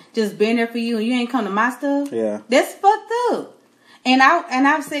and just been there for you, and you ain't come to my stuff. Yeah, that's fucked up. And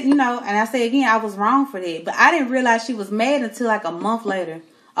I've said, you know, and I say again, I was wrong for that, but I didn't realize she was mad until like a month later.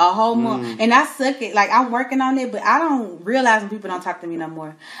 A whole month. And I suck it. Like, I'm working on it, but I don't realize when people don't talk to me no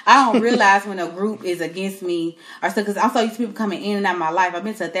more. I don't realize when a group is against me or stuff, because I'm so used to people coming in and out of my life. I've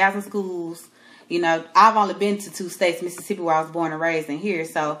been to 1,000 schools. You know, I've only been to 2 states, Mississippi, where I was born and raised, and here.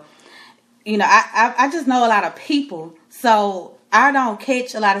 So, you know, I just know a lot of people. So, I don't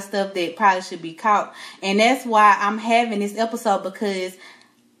catch a lot of stuff that probably should be caught. And that's why I'm having this episode, because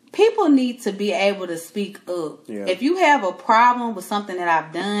people need to be able to speak up. Yeah. If you have a problem with something that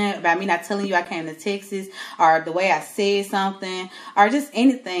I've done, about me not telling you I came to Texas, or the way I said something, or just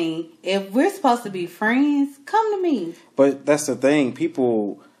anything, if we're supposed to be friends, come to me. But that's the thing.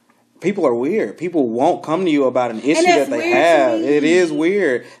 People are weird. People won't come to you about an issue that they have. It is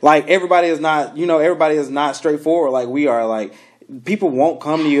weird. Like, everybody is not straightforward like we are. Like, people won't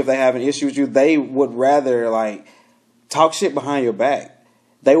come to you if they have an issue with you. They would rather, like, talk shit behind your back.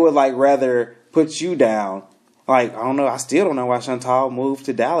 They would, like, rather put you down. Like, I don't know. I still don't know why Chantal moved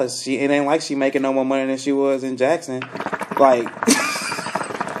to Dallas. It ain't like she making no more money than she was in Jackson. Like,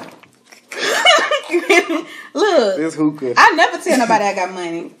 look, this hookah. I never tell nobody I got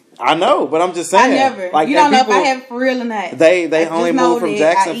money. I know, but I'm just saying. I never. Like, you don't know people, if I have it for real or not. They only moved from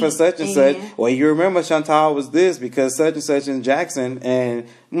Jackson for such and such. And Well, you remember Chantal was this because such and such in Jackson, and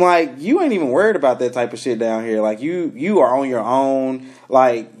I'm like, you ain't even worried about that type of shit down here. Like, you are on your own.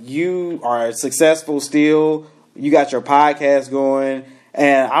 Like, you are successful still. You got your podcast going.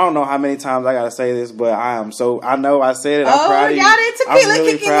 And I don't know how many times I gotta say this, but I know I said it. I'm proud of you. Y'all did tequila I'm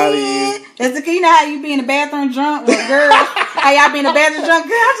really kicking proud in. of you. That's the key. You know how you be in the bathroom drunk with a girl? How y'all be in the bathroom drunk?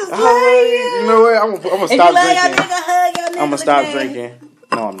 Girl, I just love you. You know what? I'm gonna If you stop love your drinking. nigga, hug your nigga. I'm gonna stop drinking.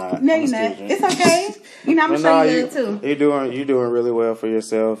 No, I'm not. No, I'm you're still not. drinking. It's okay. You know, I'm gonna show you love too. You're doing really well for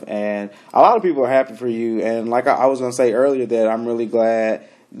yourself, and a lot of people are happy for you. And like I was gonna say earlier, that I'm really glad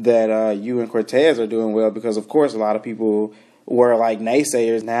that you and Cortez are doing well, because of course a lot of people were like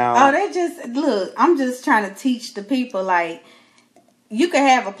naysayers now. Oh, they just look. I'm just trying to teach the people, like, you can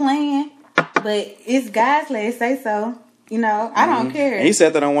have a plan, but it's God's let say so. You know, I don't care. And he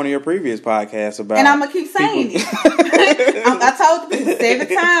said that on one of your previous podcasts about. And I'm gonna keep saying it. I told the people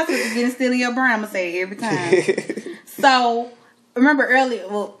every time, so it's getting still in your brain. I'm gonna say it every time. So remember earlier,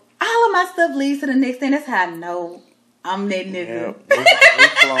 well, all of my stuff leads to the next thing. That's how I know I'm that nigga.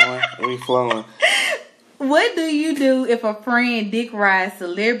 Yeah, we flowing. What do you do if a friend dick rides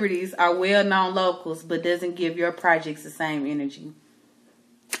celebrities or well-known locals, but doesn't give your projects the same energy?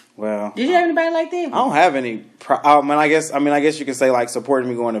 Well, did you have anybody like that? I don't have any. I guess you can say like supporting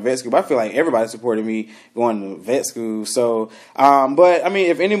me going to vet school, but I feel like everybody supported me going to vet school. So, but I mean,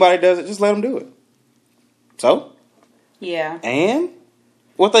 if anybody does it, just let them do it. So, yeah. And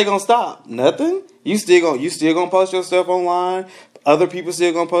what they gonna stop? Nothing. You still gonna post your stuff online. Other people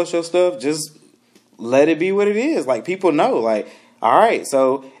still gonna post your stuff. Just let it be what it is. Like, people know. Like, all right.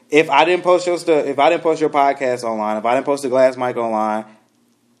 So if I didn't post your stuff, if I didn't post your podcast online, if I didn't post the Glass Mic online.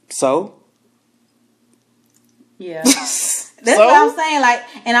 So, yeah, that's what I'm saying. Like,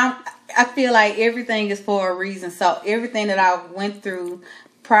 and I feel like everything is for a reason. So everything that I went through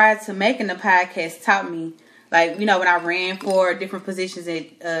prior to making the podcast taught me. Like, you know, when I ran for different positions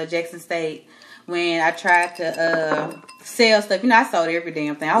at Jackson State, when I tried to sell stuff. You know, I sold every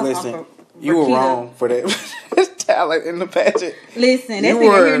damn thing. I was Listen, on for you were Keto. wrong for that talent in the pageant. Listen, that's You neither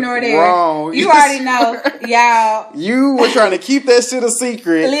were here nor there. wrong. You already know, y'all. You were trying to keep that shit a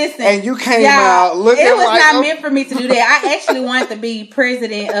secret. Listen, and you came y'all, out looking it was like not meant for me to do that. I actually wanted to be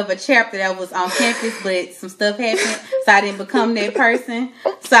president of a chapter that was on campus, but some stuff happened, so I didn't become that person.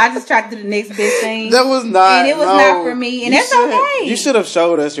 So I just tried to do the next best thing. That was not, and it was not for me, and that's okay. You should have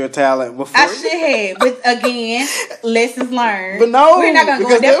showed us your talent before. I should have, but again, lessons learned. But no, we're not gonna go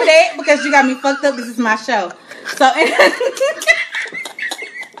because in there for that because you got me fucked up. This is my show, so I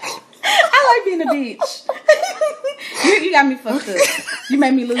like being a bitch. you got me fucked up. You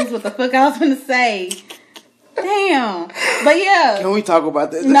made me lose what the fuck I was gonna say. Damn, but yeah. Can we talk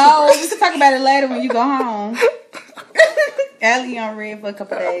about this? No, we can talk about it later when you go home. Allie on red for a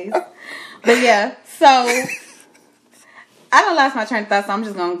couple days, but yeah. So I don't lost my train of thought, so I'm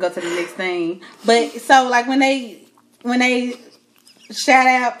just gonna go to the next thing. But so like when they shout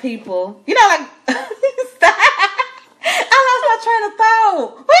out people, you know, like stop. I lost my train of thought.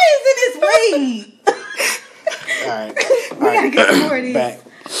 What is in this weed? All right. We gotta get more of this.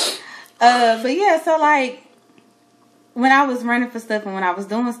 Back. But yeah, so like when I was running for stuff and when I was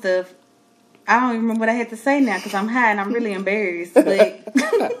doing stuff, I don't even remember what I had to say now because I'm high and I'm really embarrassed. But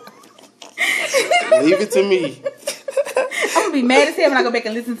Leave it to me. I'm gonna be mad as hell when I go back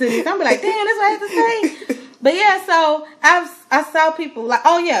and listen to this. I'm gonna be like, damn, that's what I had to say. But yeah, so I saw people like,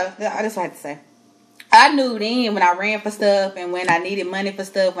 oh yeah, that's what I had to say. I knew then when I ran for stuff and when I needed money for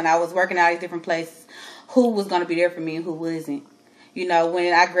stuff, when I was working out these different places, who was going to be there for me and who wasn't. You know,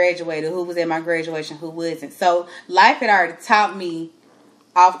 when I graduated, who was at my graduation, who wasn't. So life had already taught me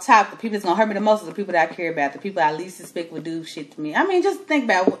off top, the people that's going to hurt me the most are the people that I care about, the people I least suspect would do shit to me. I mean, just think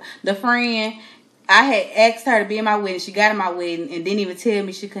about the friend, I had asked her to be in my wedding, she got in my wedding and didn't even tell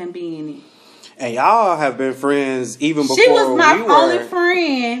me she couldn't be in it. And y'all have been friends even before she was my we were. only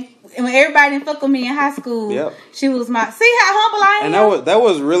friend. And when everybody didn't fuck with me in high school, Yep. She was my. See how humble I am. And that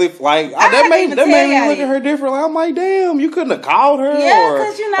was really like that made me look at her differently. I'm like, damn, you couldn't have called her. Yeah,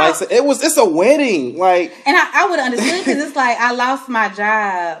 because you know, like, it's a wedding, like. And I would have understood because it's like I lost my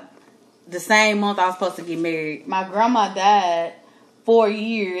job the same month I was supposed to get married. My grandma died 4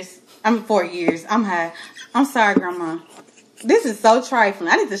 years. 4 years. I'm high. I'm sorry, Grandma. This is so trifling.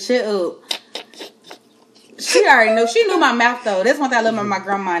 I need to shut up. She already knew. She knew my mouth, though. That's one thing I love about my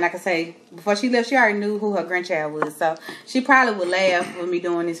grandma. And I can say, before she left, she already knew who her grandchild was. So, she probably would laugh with me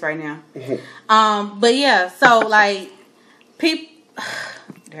doing this right now. But, yeah. So, like, people...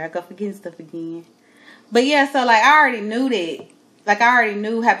 There I go forgetting stuff again. But, yeah. So, like, I already knew that. Like, I already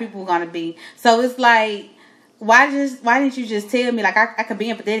knew how people were going to be. So, it's like, why didn't you just tell me? Like, I could be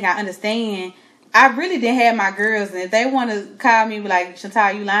empathetic. I understand. I really didn't have my girls, and if they want to call me like,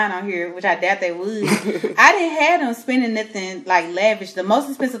 Chantal, you lying on here, which I doubt they would, I didn't have them spending nothing like lavish. The most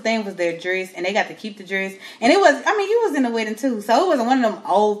expensive thing was their dress, and they got to keep the dress. And it was, I mean, you was in the wedding too, so it wasn't one of them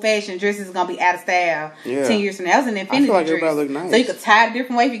old fashioned dresses gonna be out of style 10 years from now. It was an infinity like dress, everybody looked nice. So you could tie it a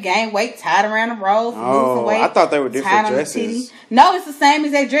different way if you gain weight, tie it around the roll, lose some weight. I thought they were different tied dresses. No, it's the same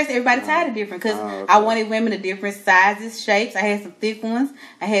exact dress. Everybody tied it different because okay. I wanted women of different sizes, shapes. I had some thick ones.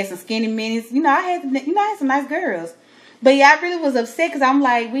 I had some skinny minis. You know, I had some nice girls. But yeah, I really was upset because I'm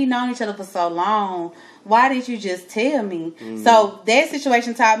like, we known each other for so long. Why didn't you just tell me? Mm-hmm. So that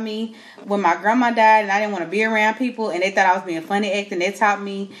situation taught me when my grandma died and I didn't want to be around people and they thought I was being funny acting. That taught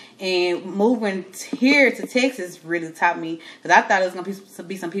me. And moving here to Texas really taught me because I thought it was going to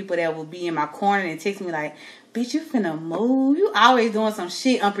be some people that would be in my corner and text me like, bitch, you finna move. You always doing some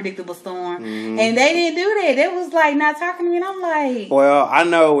shit, unpredictable storm. Mm-hmm. And they didn't do that. They was like not talking to me. And I'm like... Well, I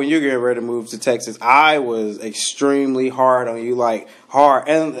know when you're getting ready to move to Texas, I was extremely hard on you. Like, hard.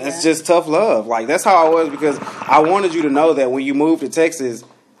 And it's just tough love. Like, that's how I was because I wanted you to know that when you move to Texas,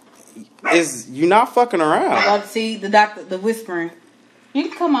 you're not fucking around. I love to see the doctor, the whispering. You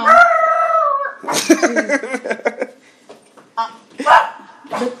can come on.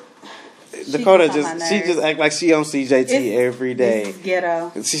 Dakota she just act like she on CJT every day. This is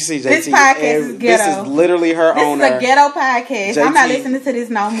ghetto. She CJT. This podcast is ghetto. This is literally her owner. This is a ghetto podcast. JT. I'm not listening to this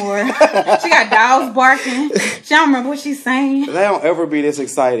no more. She got dogs barking. She don't remember what she's saying. They don't ever be this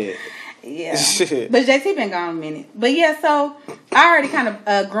excited. Yeah. But JT been gone a minute. But yeah, so I already kind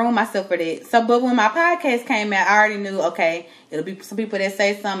of groomed myself for that. So, but when my podcast came out, I already knew, okay, it'll be some people that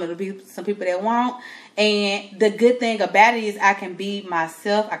say something. It'll be some people that won't. And the good thing about it is I can be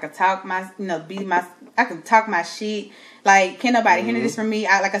myself. I can talk I can talk my shit. Like, can't nobody hinder this from me.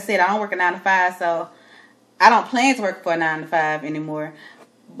 Like I said, I don't work a 9 to 5, so I don't plan to work for a 9 to 5 anymore.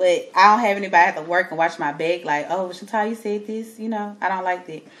 But I don't have anybody have to work and watch my back. Like, oh, Chantal, you said this. You know, I don't like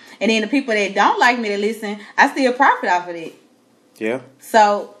that. And then the people that don't like me to listen, I still profit off of it. Yeah.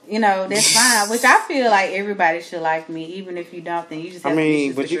 So, you know, that's fine. Which I feel like everybody should like me. Even if you don't, then you just have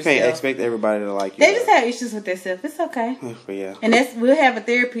issues but with you yourself. can't expect everybody to like you. They just have issues with themselves. It's okay. But yeah. And we'll have a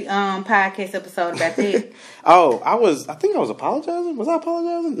therapy podcast episode about that. Oh, I think I was apologizing. Was I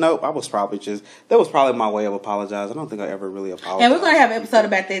apologizing? Nope, that was probably my way of apologizing. I don't think I ever really apologized. And we're going to have an episode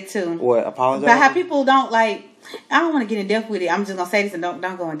about that too. What, apologizing? But how people don't like, I don't want to get in depth with it. I'm just going to say this and don't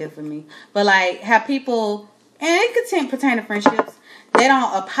go in depth with me. But like how people, and it could pertain to friendships, they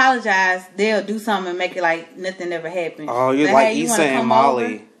don't apologize. They'll do something and make it like nothing ever happened. Oh, you're like Issa and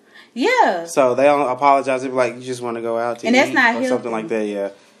Molly. Over? Yeah. So they don't apologize. They be like, you just want to go out to and eat that's not or healthy. something like that. Yeah.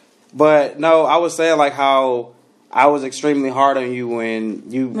 But no, I was saying like how I was extremely hard on you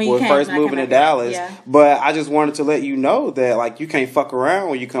when you were first moving to Dallas. Yeah. But I just wanted to let you know that like you can't fuck around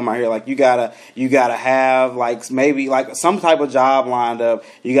when you come out here. Like you gotta have like maybe like some type of job lined up.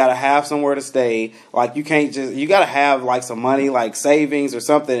 You gotta have somewhere to stay. Like you gotta have like some money, like savings or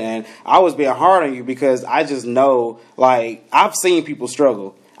something. And I was being hard on you because I just know like I've seen people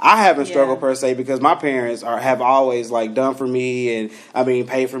struggle. I haven't struggled per se because my parents have always like done for me and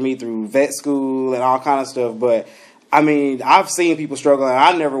paid for me through vet school and all kind of stuff. But I mean, I've seen people struggle and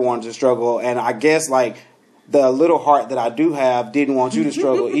I never wanted to struggle. And I guess like the little heart that I do have didn't want you to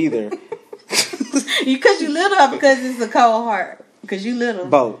struggle either. Because you little, because it's a cold heart. Because you little.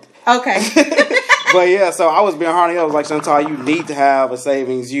 Both. Okay. But yeah, so I was being hard on you. I was like, Chantal, you need to have a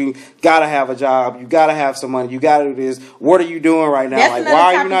savings. You gotta have a job. You gotta have some money. You gotta do this. What are you doing right now? That's like,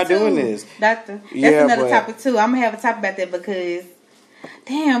 why are you not doing this? Doctor, that's another topic too. I'm gonna have a topic about that because,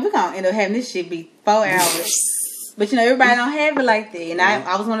 damn, we're gonna end up having this shit be 4 hours. But you know, everybody don't have it like that. And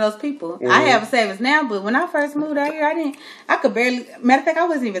I was one of those people. Mm-hmm. I have a savings now, but when I first moved out here, I could barely, matter of fact, I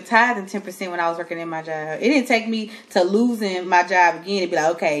wasn't even tithing 10% when I was working in my job. It didn't take me to losing my job again to be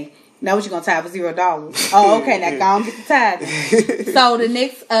like, okay, now what you gonna tithe for $0? Oh, okay, now go on get the tithe. So the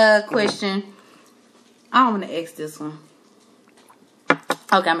next question, I don't want to ask this one. Okay,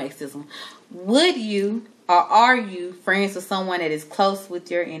 I'm gonna ask this one. Would you or are you friends with someone that is close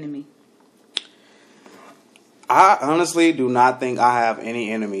with your enemy? I honestly do not think I have any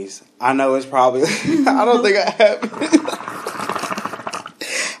enemies. I know it's probably, I don't think I have.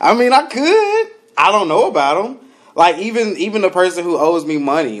 I mean, I could. I don't know about them. Like, even the person who owes me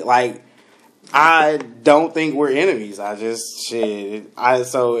money, like, I don't think we're enemies.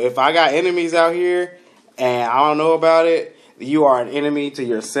 So if I got enemies out here and I don't know about it, you are an enemy to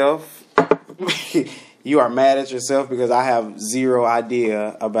yourself. You are mad at yourself because I have zero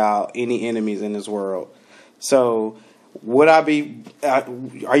idea about any enemies in this world. So would I be,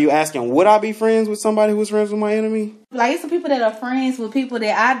 are you asking, would I be friends with somebody who's friends with my enemy? Like, it's some people that are friends with people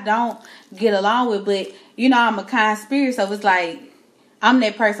that I don't get along with, but, you know, I'm a kind spirit, so it's like, I'm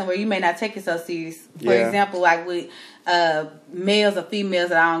that person where you may not take it so serious. For example, like with males or females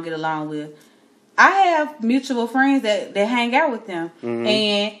that I don't get along with. I have mutual friends that hang out with them. Mm-hmm.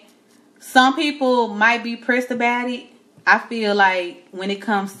 And some people might be pressed about it. I feel like when it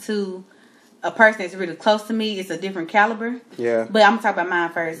comes to a person that's really close to me, it's a different caliber. Yeah. But I'm gonna talk about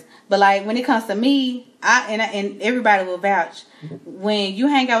mine first. But like when it comes to me, and everybody will vouch. When you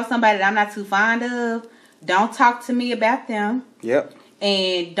hang out with somebody that I'm not too fond of, don't talk to me about them. Yep.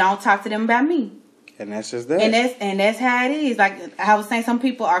 And don't talk to them about me. And that's just that. And that's how it is. Like I was saying, some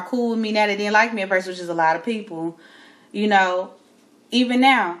people are cool with me now that didn't like me at first, which is a lot of people. You know, even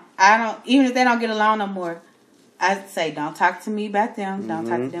now, even if they don't get along no more, I say don't talk to me about them. Don't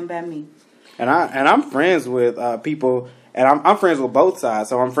talk to them about me. And I'm friends with people, and I'm friends with both sides.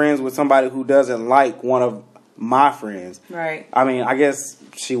 So I'm friends with somebody who doesn't like one of my friends. Right. I mean, I guess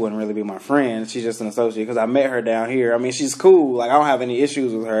she wouldn't really be my friend. She's just an associate because I met her down here. I mean, she's cool. Like, I don't have any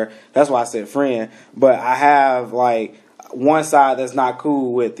issues with her. That's why I said friend. But I have, like, one side that's not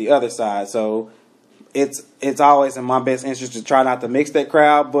cool with the other side. So it's always in my best interest to try not to mix that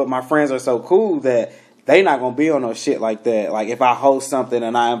crowd. But my friends are so cool that they not going to be on no shit like that. Like, if I host something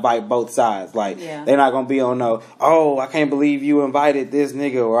and I invite both sides, like, they're not going to be on no, oh, I can't believe you invited this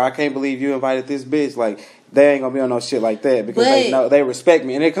nigga, or I can't believe you invited this bitch. Like, they ain't going to be on no shit like that because they know, they respect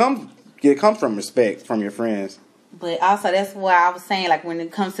me. And it comes from respect from your friends. But also, that's why I was saying, like, when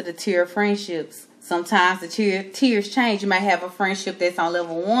it comes to the tier of friendships, sometimes the tiers change. You might have a friendship that's on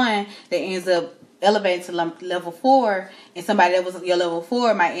level 1 that ends up elevating to level 4, and somebody that was your level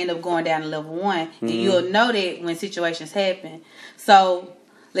 4 might end up going down to level 1, and you'll know that when situations happen. So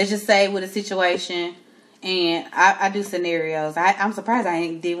let's just say with a situation, and I do scenarios. I'm surprised I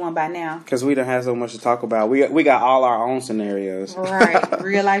ain't did one by now. Because we don't have so much to talk about. We got all our own scenarios. Right,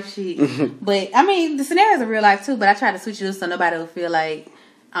 real life shit. But I mean, the scenarios are real life too. But I try to switch it up so nobody will feel like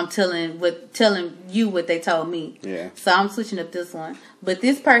I'm telling you what they told me. Yeah. So I'm switching up this one. But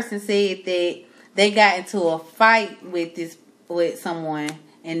this person said that they got into a fight with someone,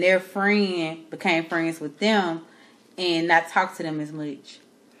 and their friend became friends with them, and not talk to them as much.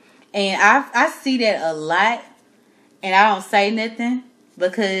 And I see that a lot, and I don't say nothing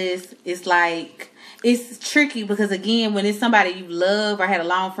because it's like, it's tricky because, again, when it's somebody you love or had a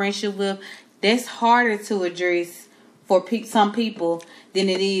long friendship with, that's harder to address for some people than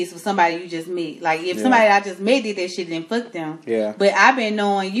it is for somebody you just met. Like, if somebody I just met did that shit, then fuck them. Yeah. But I've been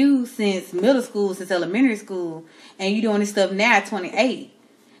knowing you since middle school, since elementary school, and you doing this stuff now at 28.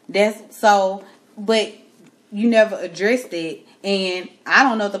 That's so, but you never addressed it. And I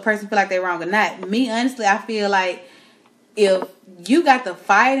don't know if the person feel like they're wrong or not. Me, honestly, I feel like if you got to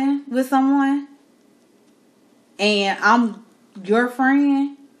fighting with someone and I'm your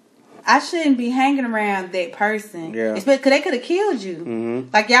friend, I shouldn't be hanging around that person. Yeah. Because they could have killed you. Mm-hmm.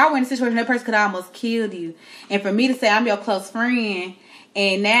 Like, y'all were in a situation that person could have almost killed you. And for me to say I'm your close friend,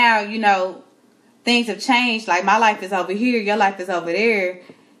 and now, you know, things have changed. Like, my life is over here, your life is over there.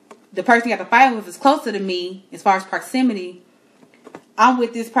 The person you got to fight with is closer to me as far as proximity. I'm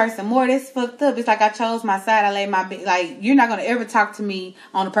with this person more. That's fucked up. It's like I chose my side. I laid my like, you're not gonna ever talk to me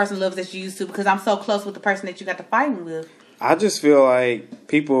on the person levels that you used to because I'm so close with the person that you got to fighting with. I just feel like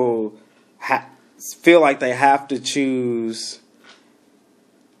people feel like they have to choose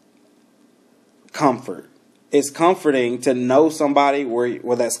comfort. It's comforting to know somebody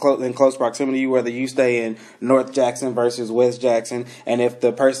where that's in close proximity to you, whether you stay in North Jackson versus West Jackson, and if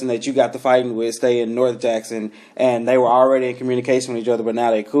the person that you got to fighting with stay in North Jackson and they were already in communication with each other, but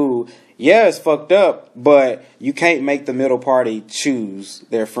now they cool. Yeah, it's fucked up, but you can't make the middle party choose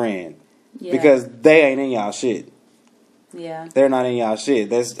their friend because they ain't in y'all shit. Yeah, they're not in y'all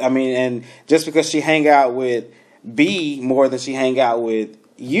shit. And just because she hang out with B more than she hang out with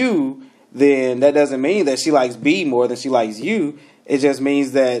you, then that doesn't mean that she likes B more than she likes you. It just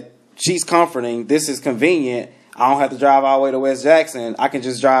means that she's comforting. This is convenient. I don't have to drive all the way to West Jackson. I can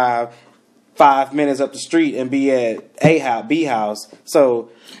just drive 5 minutes up the street and be at B house. So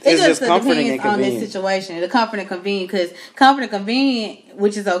it's just comforting and convenient. On this situation, the comfort and convenient, because comfort and convenient,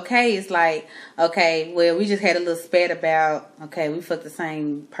 which is okay, it's like, okay, well, we just had a little spat about, okay, we fucked the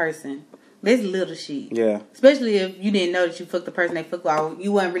same person. That's little shit. Yeah. Especially if you didn't know that you fucked the person they fucked with.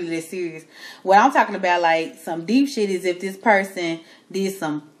 You wasn't really that serious. What I'm talking about, like, some deep shit is if this person did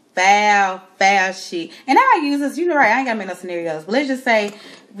some foul shit. And I use this, you know, right, I ain't got to make no scenarios. But let's just say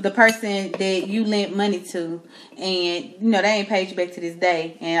the person that you lent money to and, you know, they ain't paid you back to this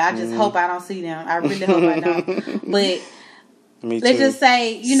day. And I just hope I don't see them. I really hope I don't. But let's just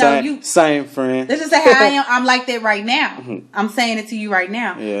say, you know, same friend. Let's just say how I am. I'm like that right now. I'm saying it to you right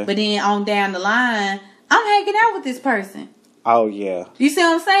now. Yeah. But then on down the line, I'm hanging out with this person. Oh yeah. You see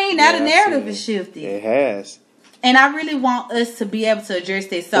what I'm saying? Now the narrative is shifted. It has. And I really want us to be able to address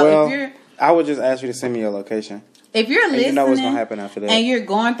this. So if I would just ask you to send me your location. If you're listening, you know what's gonna happen after that, and you're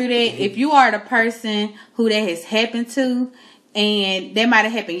going through that, if you are the person who that has happened to, and that might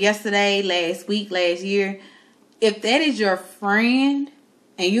have happened yesterday, last week, last year. If that is your friend,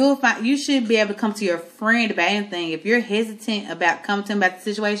 and you should be able to come to your friend about anything. If you're hesitant about coming to them about the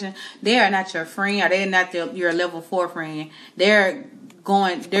situation, they are not your friend, or they're not your level 4 friend. They're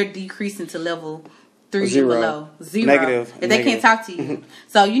decreasing to level 3 or below. Zero. Negative. If they can't talk to you.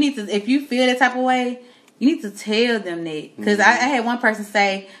 So you need to, if you feel that type of way, you need to tell them that. Because I had one person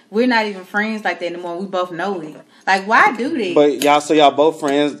say, we're not even friends like that anymore. We both know it. Like, why do that? But y'all both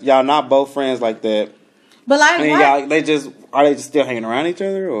friends. Y'all not both friends like that. But like, are they just still hanging around each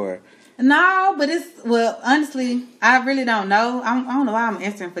other, or? No, but honestly, I really don't know. I don't know why I'm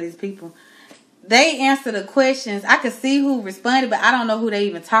answering for these people. They answer the questions. I could see who responded, but I don't know who they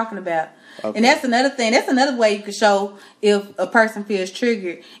even talking about. Okay. And that's another thing. That's another way you can show if a person feels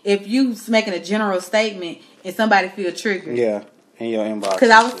triggered. If you making a general statement and somebody feels triggered. Yeah, in your inbox. Because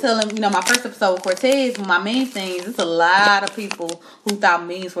I was telling, my first episode with Cortez, my meme things, it's a lot of people who thought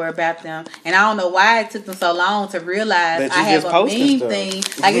memes were about them. And I don't know why it took them so long to realize I have a meme thing.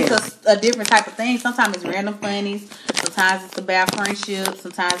 Like, it's a different type of thing. Sometimes it's random funnies. Sometimes it's about friendship.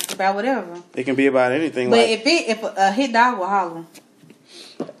 Sometimes it's about whatever. It can be about anything. But if a hit dog will holler.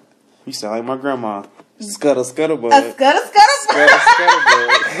 You sound like my grandma. Scuttle, scuttlebug. A scuttle, scuttlebug.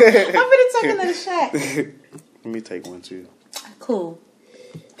 Scuttlebug. I'm gonna take another shot. Let me take one too. Cool.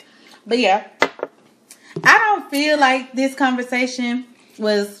 But yeah, I don't feel like this conversation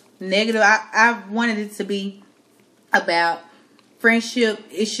was negative. I wanted it to be about friendship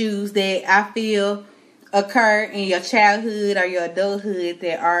issues that I feel occur in your childhood or your adulthood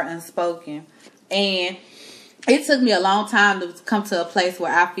that are unspoken. And it took me a long time to come to a place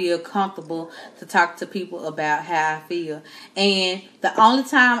where I feel comfortable to talk to people about how I feel. And the only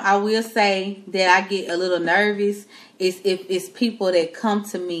time I will say that I get a little nervous is if it's people that come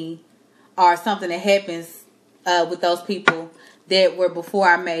to me or something that happens with those people that were before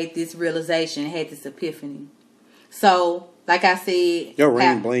I made this realization, had this epiphany. So, like I said, your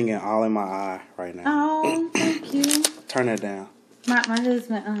ring blinging all in my eye right now. Oh, thank you. Turn it down. My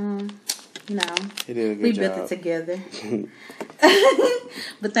husband, you know, he did a good we job. built it together.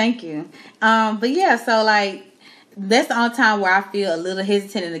 But thank you. But yeah, so like that's the only time where I feel a little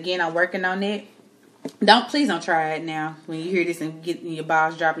hesitant, and again, I'm working on it. Please don't try it now. When you hear this and get your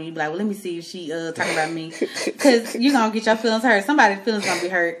balls dropping, you be like, well, let me see if she talking about me, because you're gonna get your feelings hurt. Somebody's feelings gonna be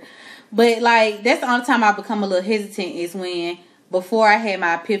hurt. But like that's the only time I become a little hesitant is when before I had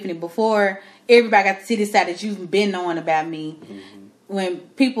my epiphany, before everybody got to see this side that you've been knowing about me. Mm-hmm. When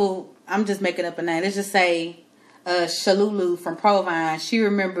people, I'm just making up a name. Let's just say Shalulu from Provine. She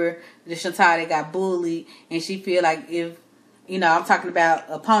remember the Chantal that got bullied, and she feel like if, you know, I'm talking about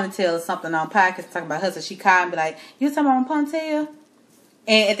a ponytail or something on podcast, talking about her, so she called and be like, you talking about my ponytail?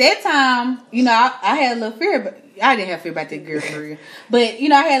 And at that time, you know, I had a little fear, but I didn't have fear about that girl for real. But, you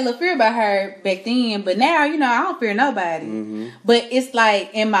know, I had a little fear about her back then. But now, you know, I don't fear nobody. Mm-hmm. But it's like,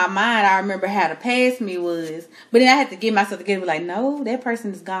 in my mind, I remember how the past me was. But then I had to get myself together, like, no, that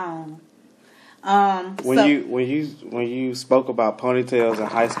person is gone. When you spoke about ponytails in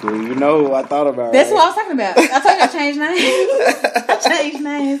high school, you know who I thought about. That's what I was talking about. I told you I changed names. I changed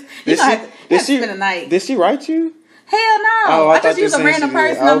names. You know, I have to spend a night. Did she write you? Hell no. Oh, I just used a random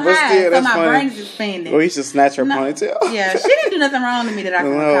person on high, so my brain is expanding. Well, you should snatch her ponytail. Yeah, she didn't do nothing wrong to me that I can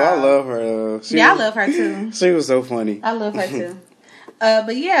recall. I love her. I love her too. She was so funny. I love her too.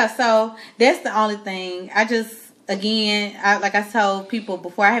 But yeah, so that's the only thing. I just, again, like I told people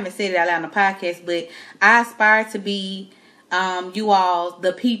before, I haven't said it out loud on the podcast, but I aspire to be you all,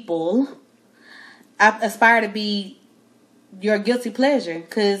 the people. I aspire to be your guilty pleasure,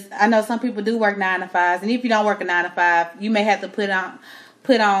 because I know some people do work 9 to 5s, and if you don't work a 9 to 5, you may have to put on,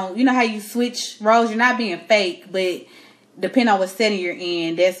 you know how you switch roles. You're not being fake, but depending on what setting you're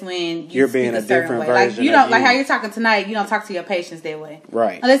in, that's when you're being a different version. Like you don't like how you're talking tonight. You don't talk to your patients that way,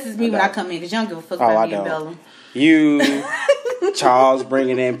 right? Unless it's me when I come in, because you don't give a fuck about me and Bella. You, Charles,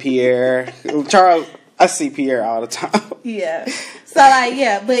 bringing in Pierre. Charles, I see Pierre all the time. Yeah. So like,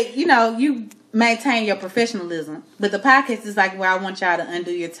 yeah, but you know, you maintain your professionalism. But the podcast is like where I want y'all to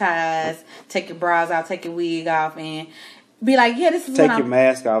undo your ties, take your bras out, take your wig off, and be like, yeah, this is take your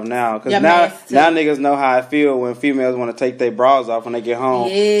mask off now. Because now niggas know how I feel when females want to take their bras off when they get home.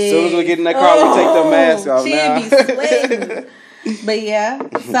 Yeah. As soon as we get in that car, we take their mask off now. Be sweating. But yeah,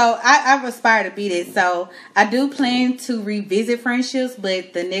 so I aspire to be this. So I do plan to revisit friendships,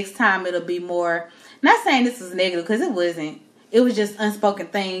 but the next time it'll be more, not saying this was negative, because it wasn't. It was just unspoken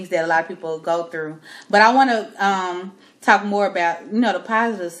things that a lot of people go through. But I want to talk more about, you know, the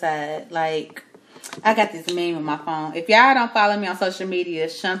positive side. Like, I got this meme on my phone. If y'all don't follow me on social media,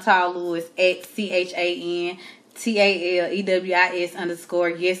 Chantal Lewis at ChantalEwis_.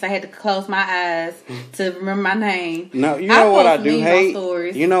 Yes, I had to close my eyes to remember my name. No, you know what I do hate?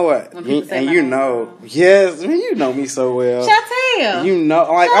 You know what? You know, yes, you know me so well. Chantal. You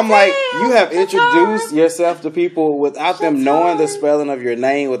know, like Chantal. I'm like, you have introduced yourself to people without them knowing the spelling of your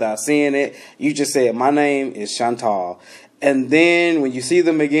name, without seeing it. You just said, my name is Chantal. And then when you see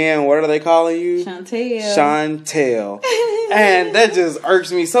them again, what are they calling you? Chantal. And that just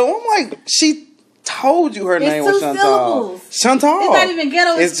irks me. So I'm like, she told you her name was Chantal. Syllables. Chantal. It's not even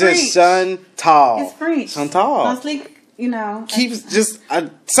ghetto. It's just Chantal. It's French. Chantal. Don't sleep, you know. Keeps just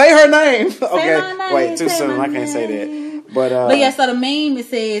say her name. Okay. My name, wait, too soon. I can't say that. But yeah, so the meme, it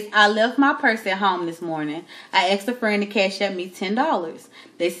says, I left my purse at home this morning. I asked a friend to cash out me $10.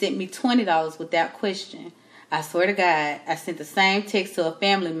 They sent me $20 without question. I swear to God, I sent the same text to a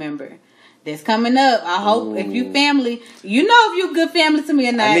family member. That's coming up. I hope if you family, you know if you good family to me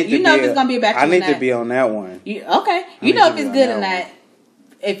or not. You know if it's gonna be about you. I need to be on that one. Okay, you know if it's good or not.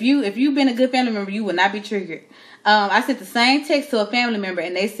 If you've been a good family member, you will not be triggered. I sent the same text to a family member,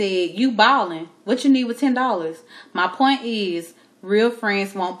 and they said, "You balling? What you need with $10?" My point is, real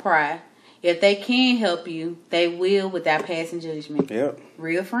friends won't pry. If they can help you, they will without passing judgment. Yep.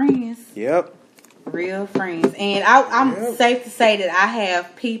 Real friends. Yep. Real friends. And I'm safe to say that I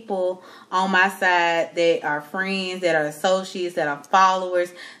have people on my side that are friends, that are associates, that are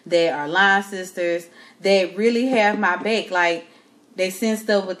followers, that are line sisters, that really have my back. Like, they send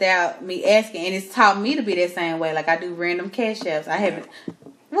stuff without me asking, and it's taught me to be that same way. Like I do random cash apps. I haven't.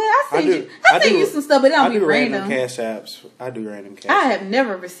 Well, I send you some stuff, but it don't be random. Cash apps. I do random cash. I have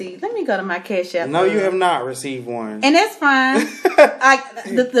never received. Let me go to my cash app. No, you have not received one, and that's fine.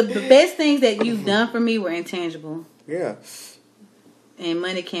 The best things that you've done for me were intangible. Yeah. And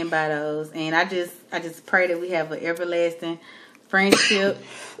money can't buy those. And I just pray that we have an everlasting friendship.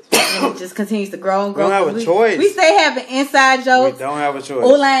 And it just continues to grow and grow. We don't have a choice. We stay having inside jokes. We don't have a choice.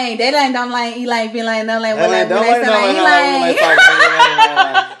 Lane, that ain't don't lane, E-Lane, B-Lane, no lane, Lane, don't lane, E-Lane.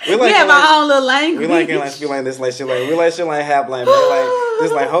 We have our own little language. We like it, be like this lane, shit lane. We like shit lane, half lane, but like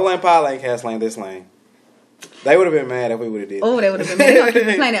this lane, whole lane, pie lane, cast lane, this lane. They would have been mad if we would have did. Oh, they would have been mad. They would have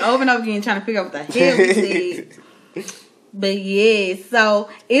been playing it over and over again, trying to figure out what the hell we said. But yeah, so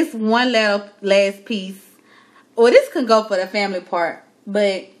it's one last piece. Well, this could go for the family part,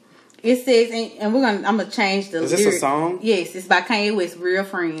 but it says, and I'm gonna change the. Is this lyric. A song? Yes, it's by Kanye West, Real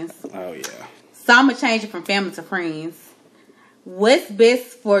Friends. Oh yeah. So I'm gonna change it from family to friends. What's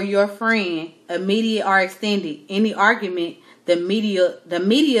best for your friend, immediate or extended? Any argument, the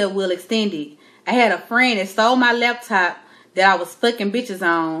media will extend it. I had a friend that stole my laptop that I was fucking bitches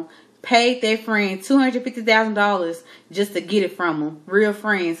on. Paid their friend $250,000 just to get it from them. Real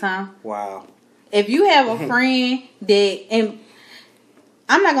friends, huh? Wow. If you have a friend that, and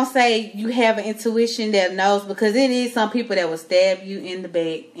I'm not gonna say you have an intuition that knows, because it is some people that will stab you in the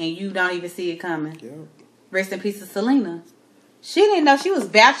back and you don't even see it coming. Yeah. Rest in peace to Selena. She didn't know she was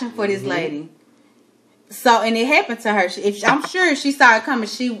vouching for this lady. So, and it happened to her. I'm sure if she saw it coming,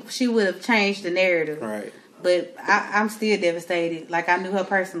 she would have changed the narrative. Right. But I'm still devastated. Like, I knew her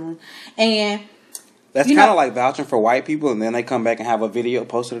personally. And that's kind of like vouching for white people, and then they come back and have a video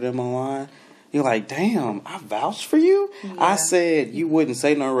posted of them online. You're like, damn, I vouched for you? Yeah. I said you wouldn't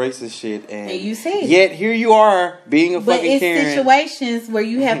say no racist shit. And you said yet here you are being a fucking Karen. But it's situations where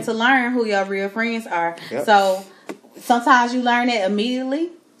you have to learn who your real friends are. Yep. So sometimes you learn it immediately.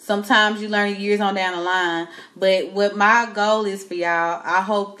 Sometimes you learn it years on down the line. But what my goal is for y'all, I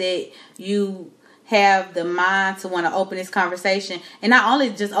hope that you have the mind to want to open this conversation. And not only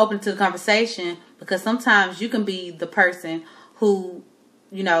just open to the conversation, because sometimes you can be the person who,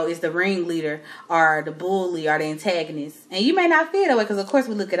 you know, is the ringleader or the bully or the antagonist. And you may not feel that way, because of course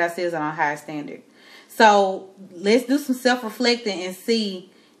we look at ourselves on a higher standard. So let's do some self-reflecting and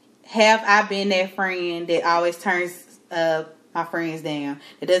see, have I been that friend that always turns my friends down?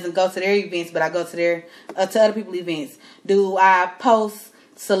 It doesn't go to their events, but I go to other people's events. Do I post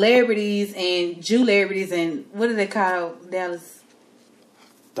celebrities and Jewelerities and what do they call Dallas?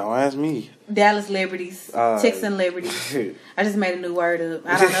 Don't ask me. Dallas celebrities, Texan celebrities. I just made a new word up.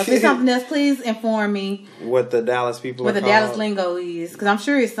 I don't know if it's something else. Please inform me what the Dallas people what are the called. Dallas lingo is, because I'm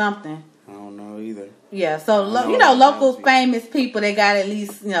sure it's something. I don't know either. Yeah, so local famous people that got at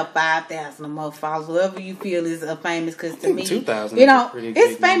least 5,000 or more followers, whoever you feel is a famous. Because to me, 2,000.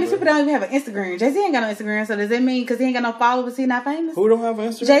 It's famous people that don't even have an Instagram. Jay-Z ain't got no Instagram, so does that mean because he ain't got no followers, he not famous? Who don't have an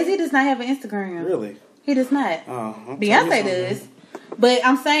Instagram? Jay-Z does not have an Instagram. Really? He does not. Oh, Beyonce does. But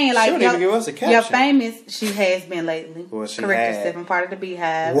I'm saying, like, she don't even give us a caption. You're famous. She has been lately. Well, she Correct had. yourself. I'm part of the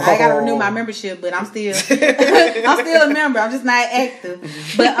Beehive. Whoa. I got to renew my membership, but I'm still, I'm still a member. I'm just not active.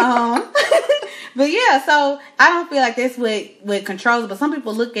 But but yeah. So I don't feel like that's what controls. But some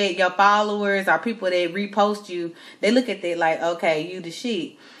people look at your followers or people that repost you. They look at that like, okay, you the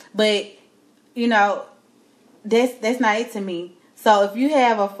shit. But that's not it to me. So if you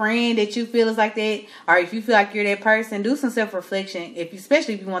have a friend that you feel is like that, or if you feel like you're that person, do some self-reflection,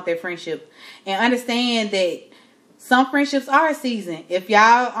 especially if you want that friendship. And understand that some friendships are a season. If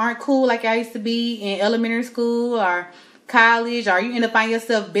y'all aren't cool like y'all used to be in elementary school or college, or you end up finding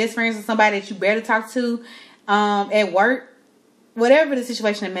yourself best friends with somebody that you barely talk to at work, whatever the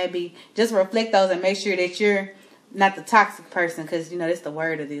situation it may be, just reflect those and make sure that you're not the toxic person, because that's the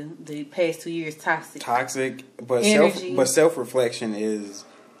word of the past 2 years. Toxic, but self-reflection is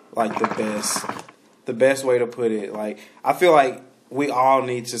like the best way to put it. Like, I feel like we all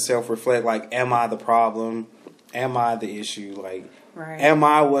need to self-reflect. Like, am I the problem? Am I the issue? Like, right. Am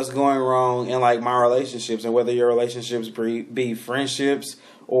I what's going wrong in like my relationships? And whether your relationships be friendships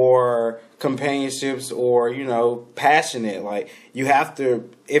or companionships or passionate, like, you have to,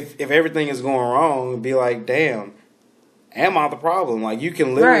 if everything is going wrong, be like, damn, am I the problem? Like, you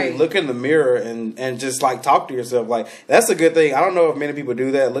can literally look in the mirror and just like talk to yourself. Like, that's a good thing. I don't know if many people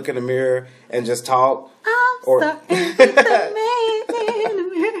do that. Look in the mirror and just talk.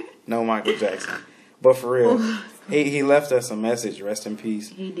 No Michael Jackson, but for real, he left us a message. Rest in peace.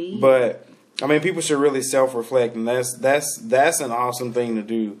 He did. But I mean, people should really self-reflect, and that's an awesome thing to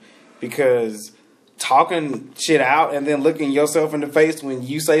do, because talking shit out and then looking yourself in the face when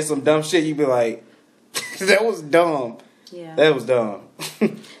you say some dumb shit, you be like, that was dumb. Yeah. That was dumb.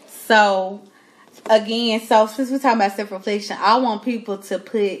 So, again, since we're talking about self-reflection, I want people to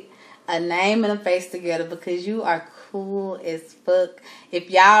put a name and a face together because you are cool as fuck. If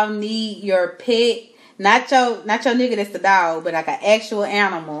y'all need your pet, not your nigga that's the dog, but like an actual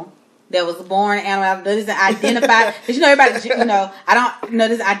animal that was born animal that isn't identified. Because everybody, I don't know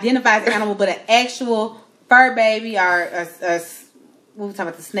this identifies animal, but an actual fur baby or what we talking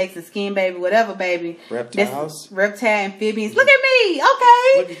about, the snakes and skin baby, whatever baby. Reptiles. Reptile, amphibians. Look at me.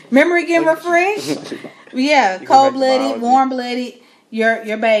 Okay. Memory getting refreshed. Yeah. Cold-blooded, warm-blooded,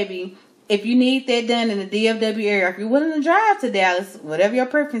 your baby. If you need that done in the DFW area, if you're willing to drive to Dallas, whatever your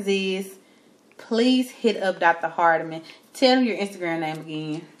preference is, please hit up Dr. Hardiman. Tell them your Instagram name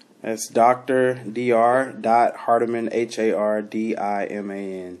again. That's Dr.Hardiman,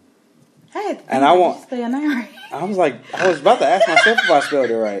 HARDIMAN. And I want. Spell your name right. I was about to ask myself if I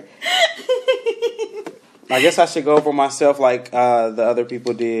spelled it right. I guess I should go for myself like the other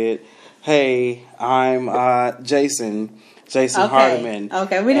people did. Hey, I'm Jason Hardiman.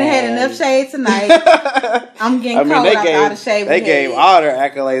 Okay, we done had enough shade tonight. I'm getting cold after all the shade They gave all their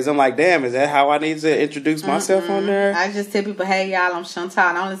accolades. I'm like, damn, is that how I need to introduce myself on there? I just tell people, hey, y'all, I'm Chantal.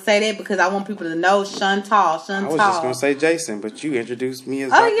 And I only say that because I want people to know Chantal. I was just going to say Jason, but you introduced me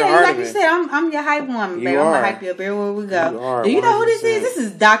as Dr. Hardiman. Like you said, I'm your hype woman, baby. I'm going to hype you up everywhere we go. Do you know who this is? This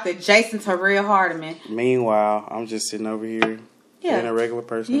is Dr. Jason Terrell Hardiman. Meanwhile, I'm just sitting over here. Yeah. Being a regular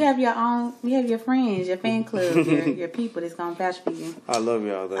person. You have your friends, your fan club, your people that's gonna vouch for you. I love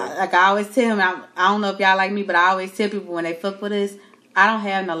y'all though. Like I always tell them, I don't know if y'all like me, but I always tell people when they fuck with us, I don't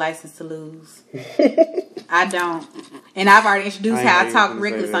have no license to lose. I don't. And I've already introduced how I talk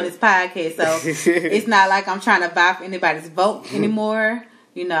reckless on this podcast, so it's not like I'm trying to vie for anybody's vote anymore.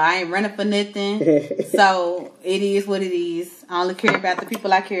 I ain't running for nothing. So it is what it is. I only care about the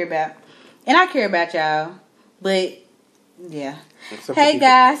people I care about. And I care about y'all. But yeah. Hey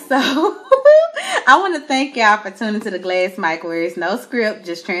guys, so I want to thank y'all for tuning to the Glass Mic, where it's no script,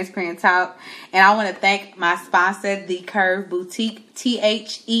 just transparent talk. And I want to thank my sponsor, The Curve Boutique,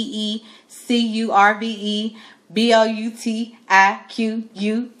 TheeCurve BOUTIQUE.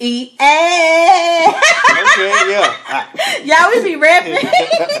 Okay, yeah. Y'all, we be rapping. So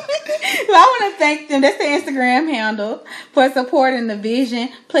I want to thank them. That's the Instagram handle for supporting the vision.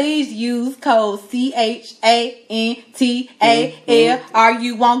 Please use code CHANTAL or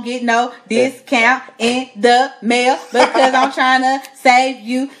you won't get no discount in the mail because I'm trying to save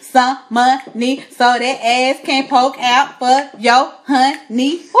you some money so that ass can poke out for your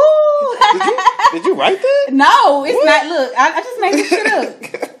honey. Woo! Did you write that? No, it's not. Look, I just made this shit up.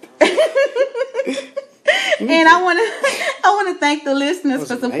 And I want to thank the listeners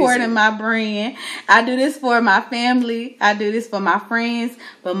for supporting my brand. I do this for my family. I do this for my friends.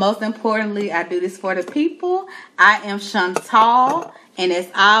 But most importantly, I do this for the people. I am Chantal. And as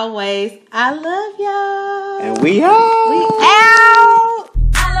always, I love y'all. And we out. We out.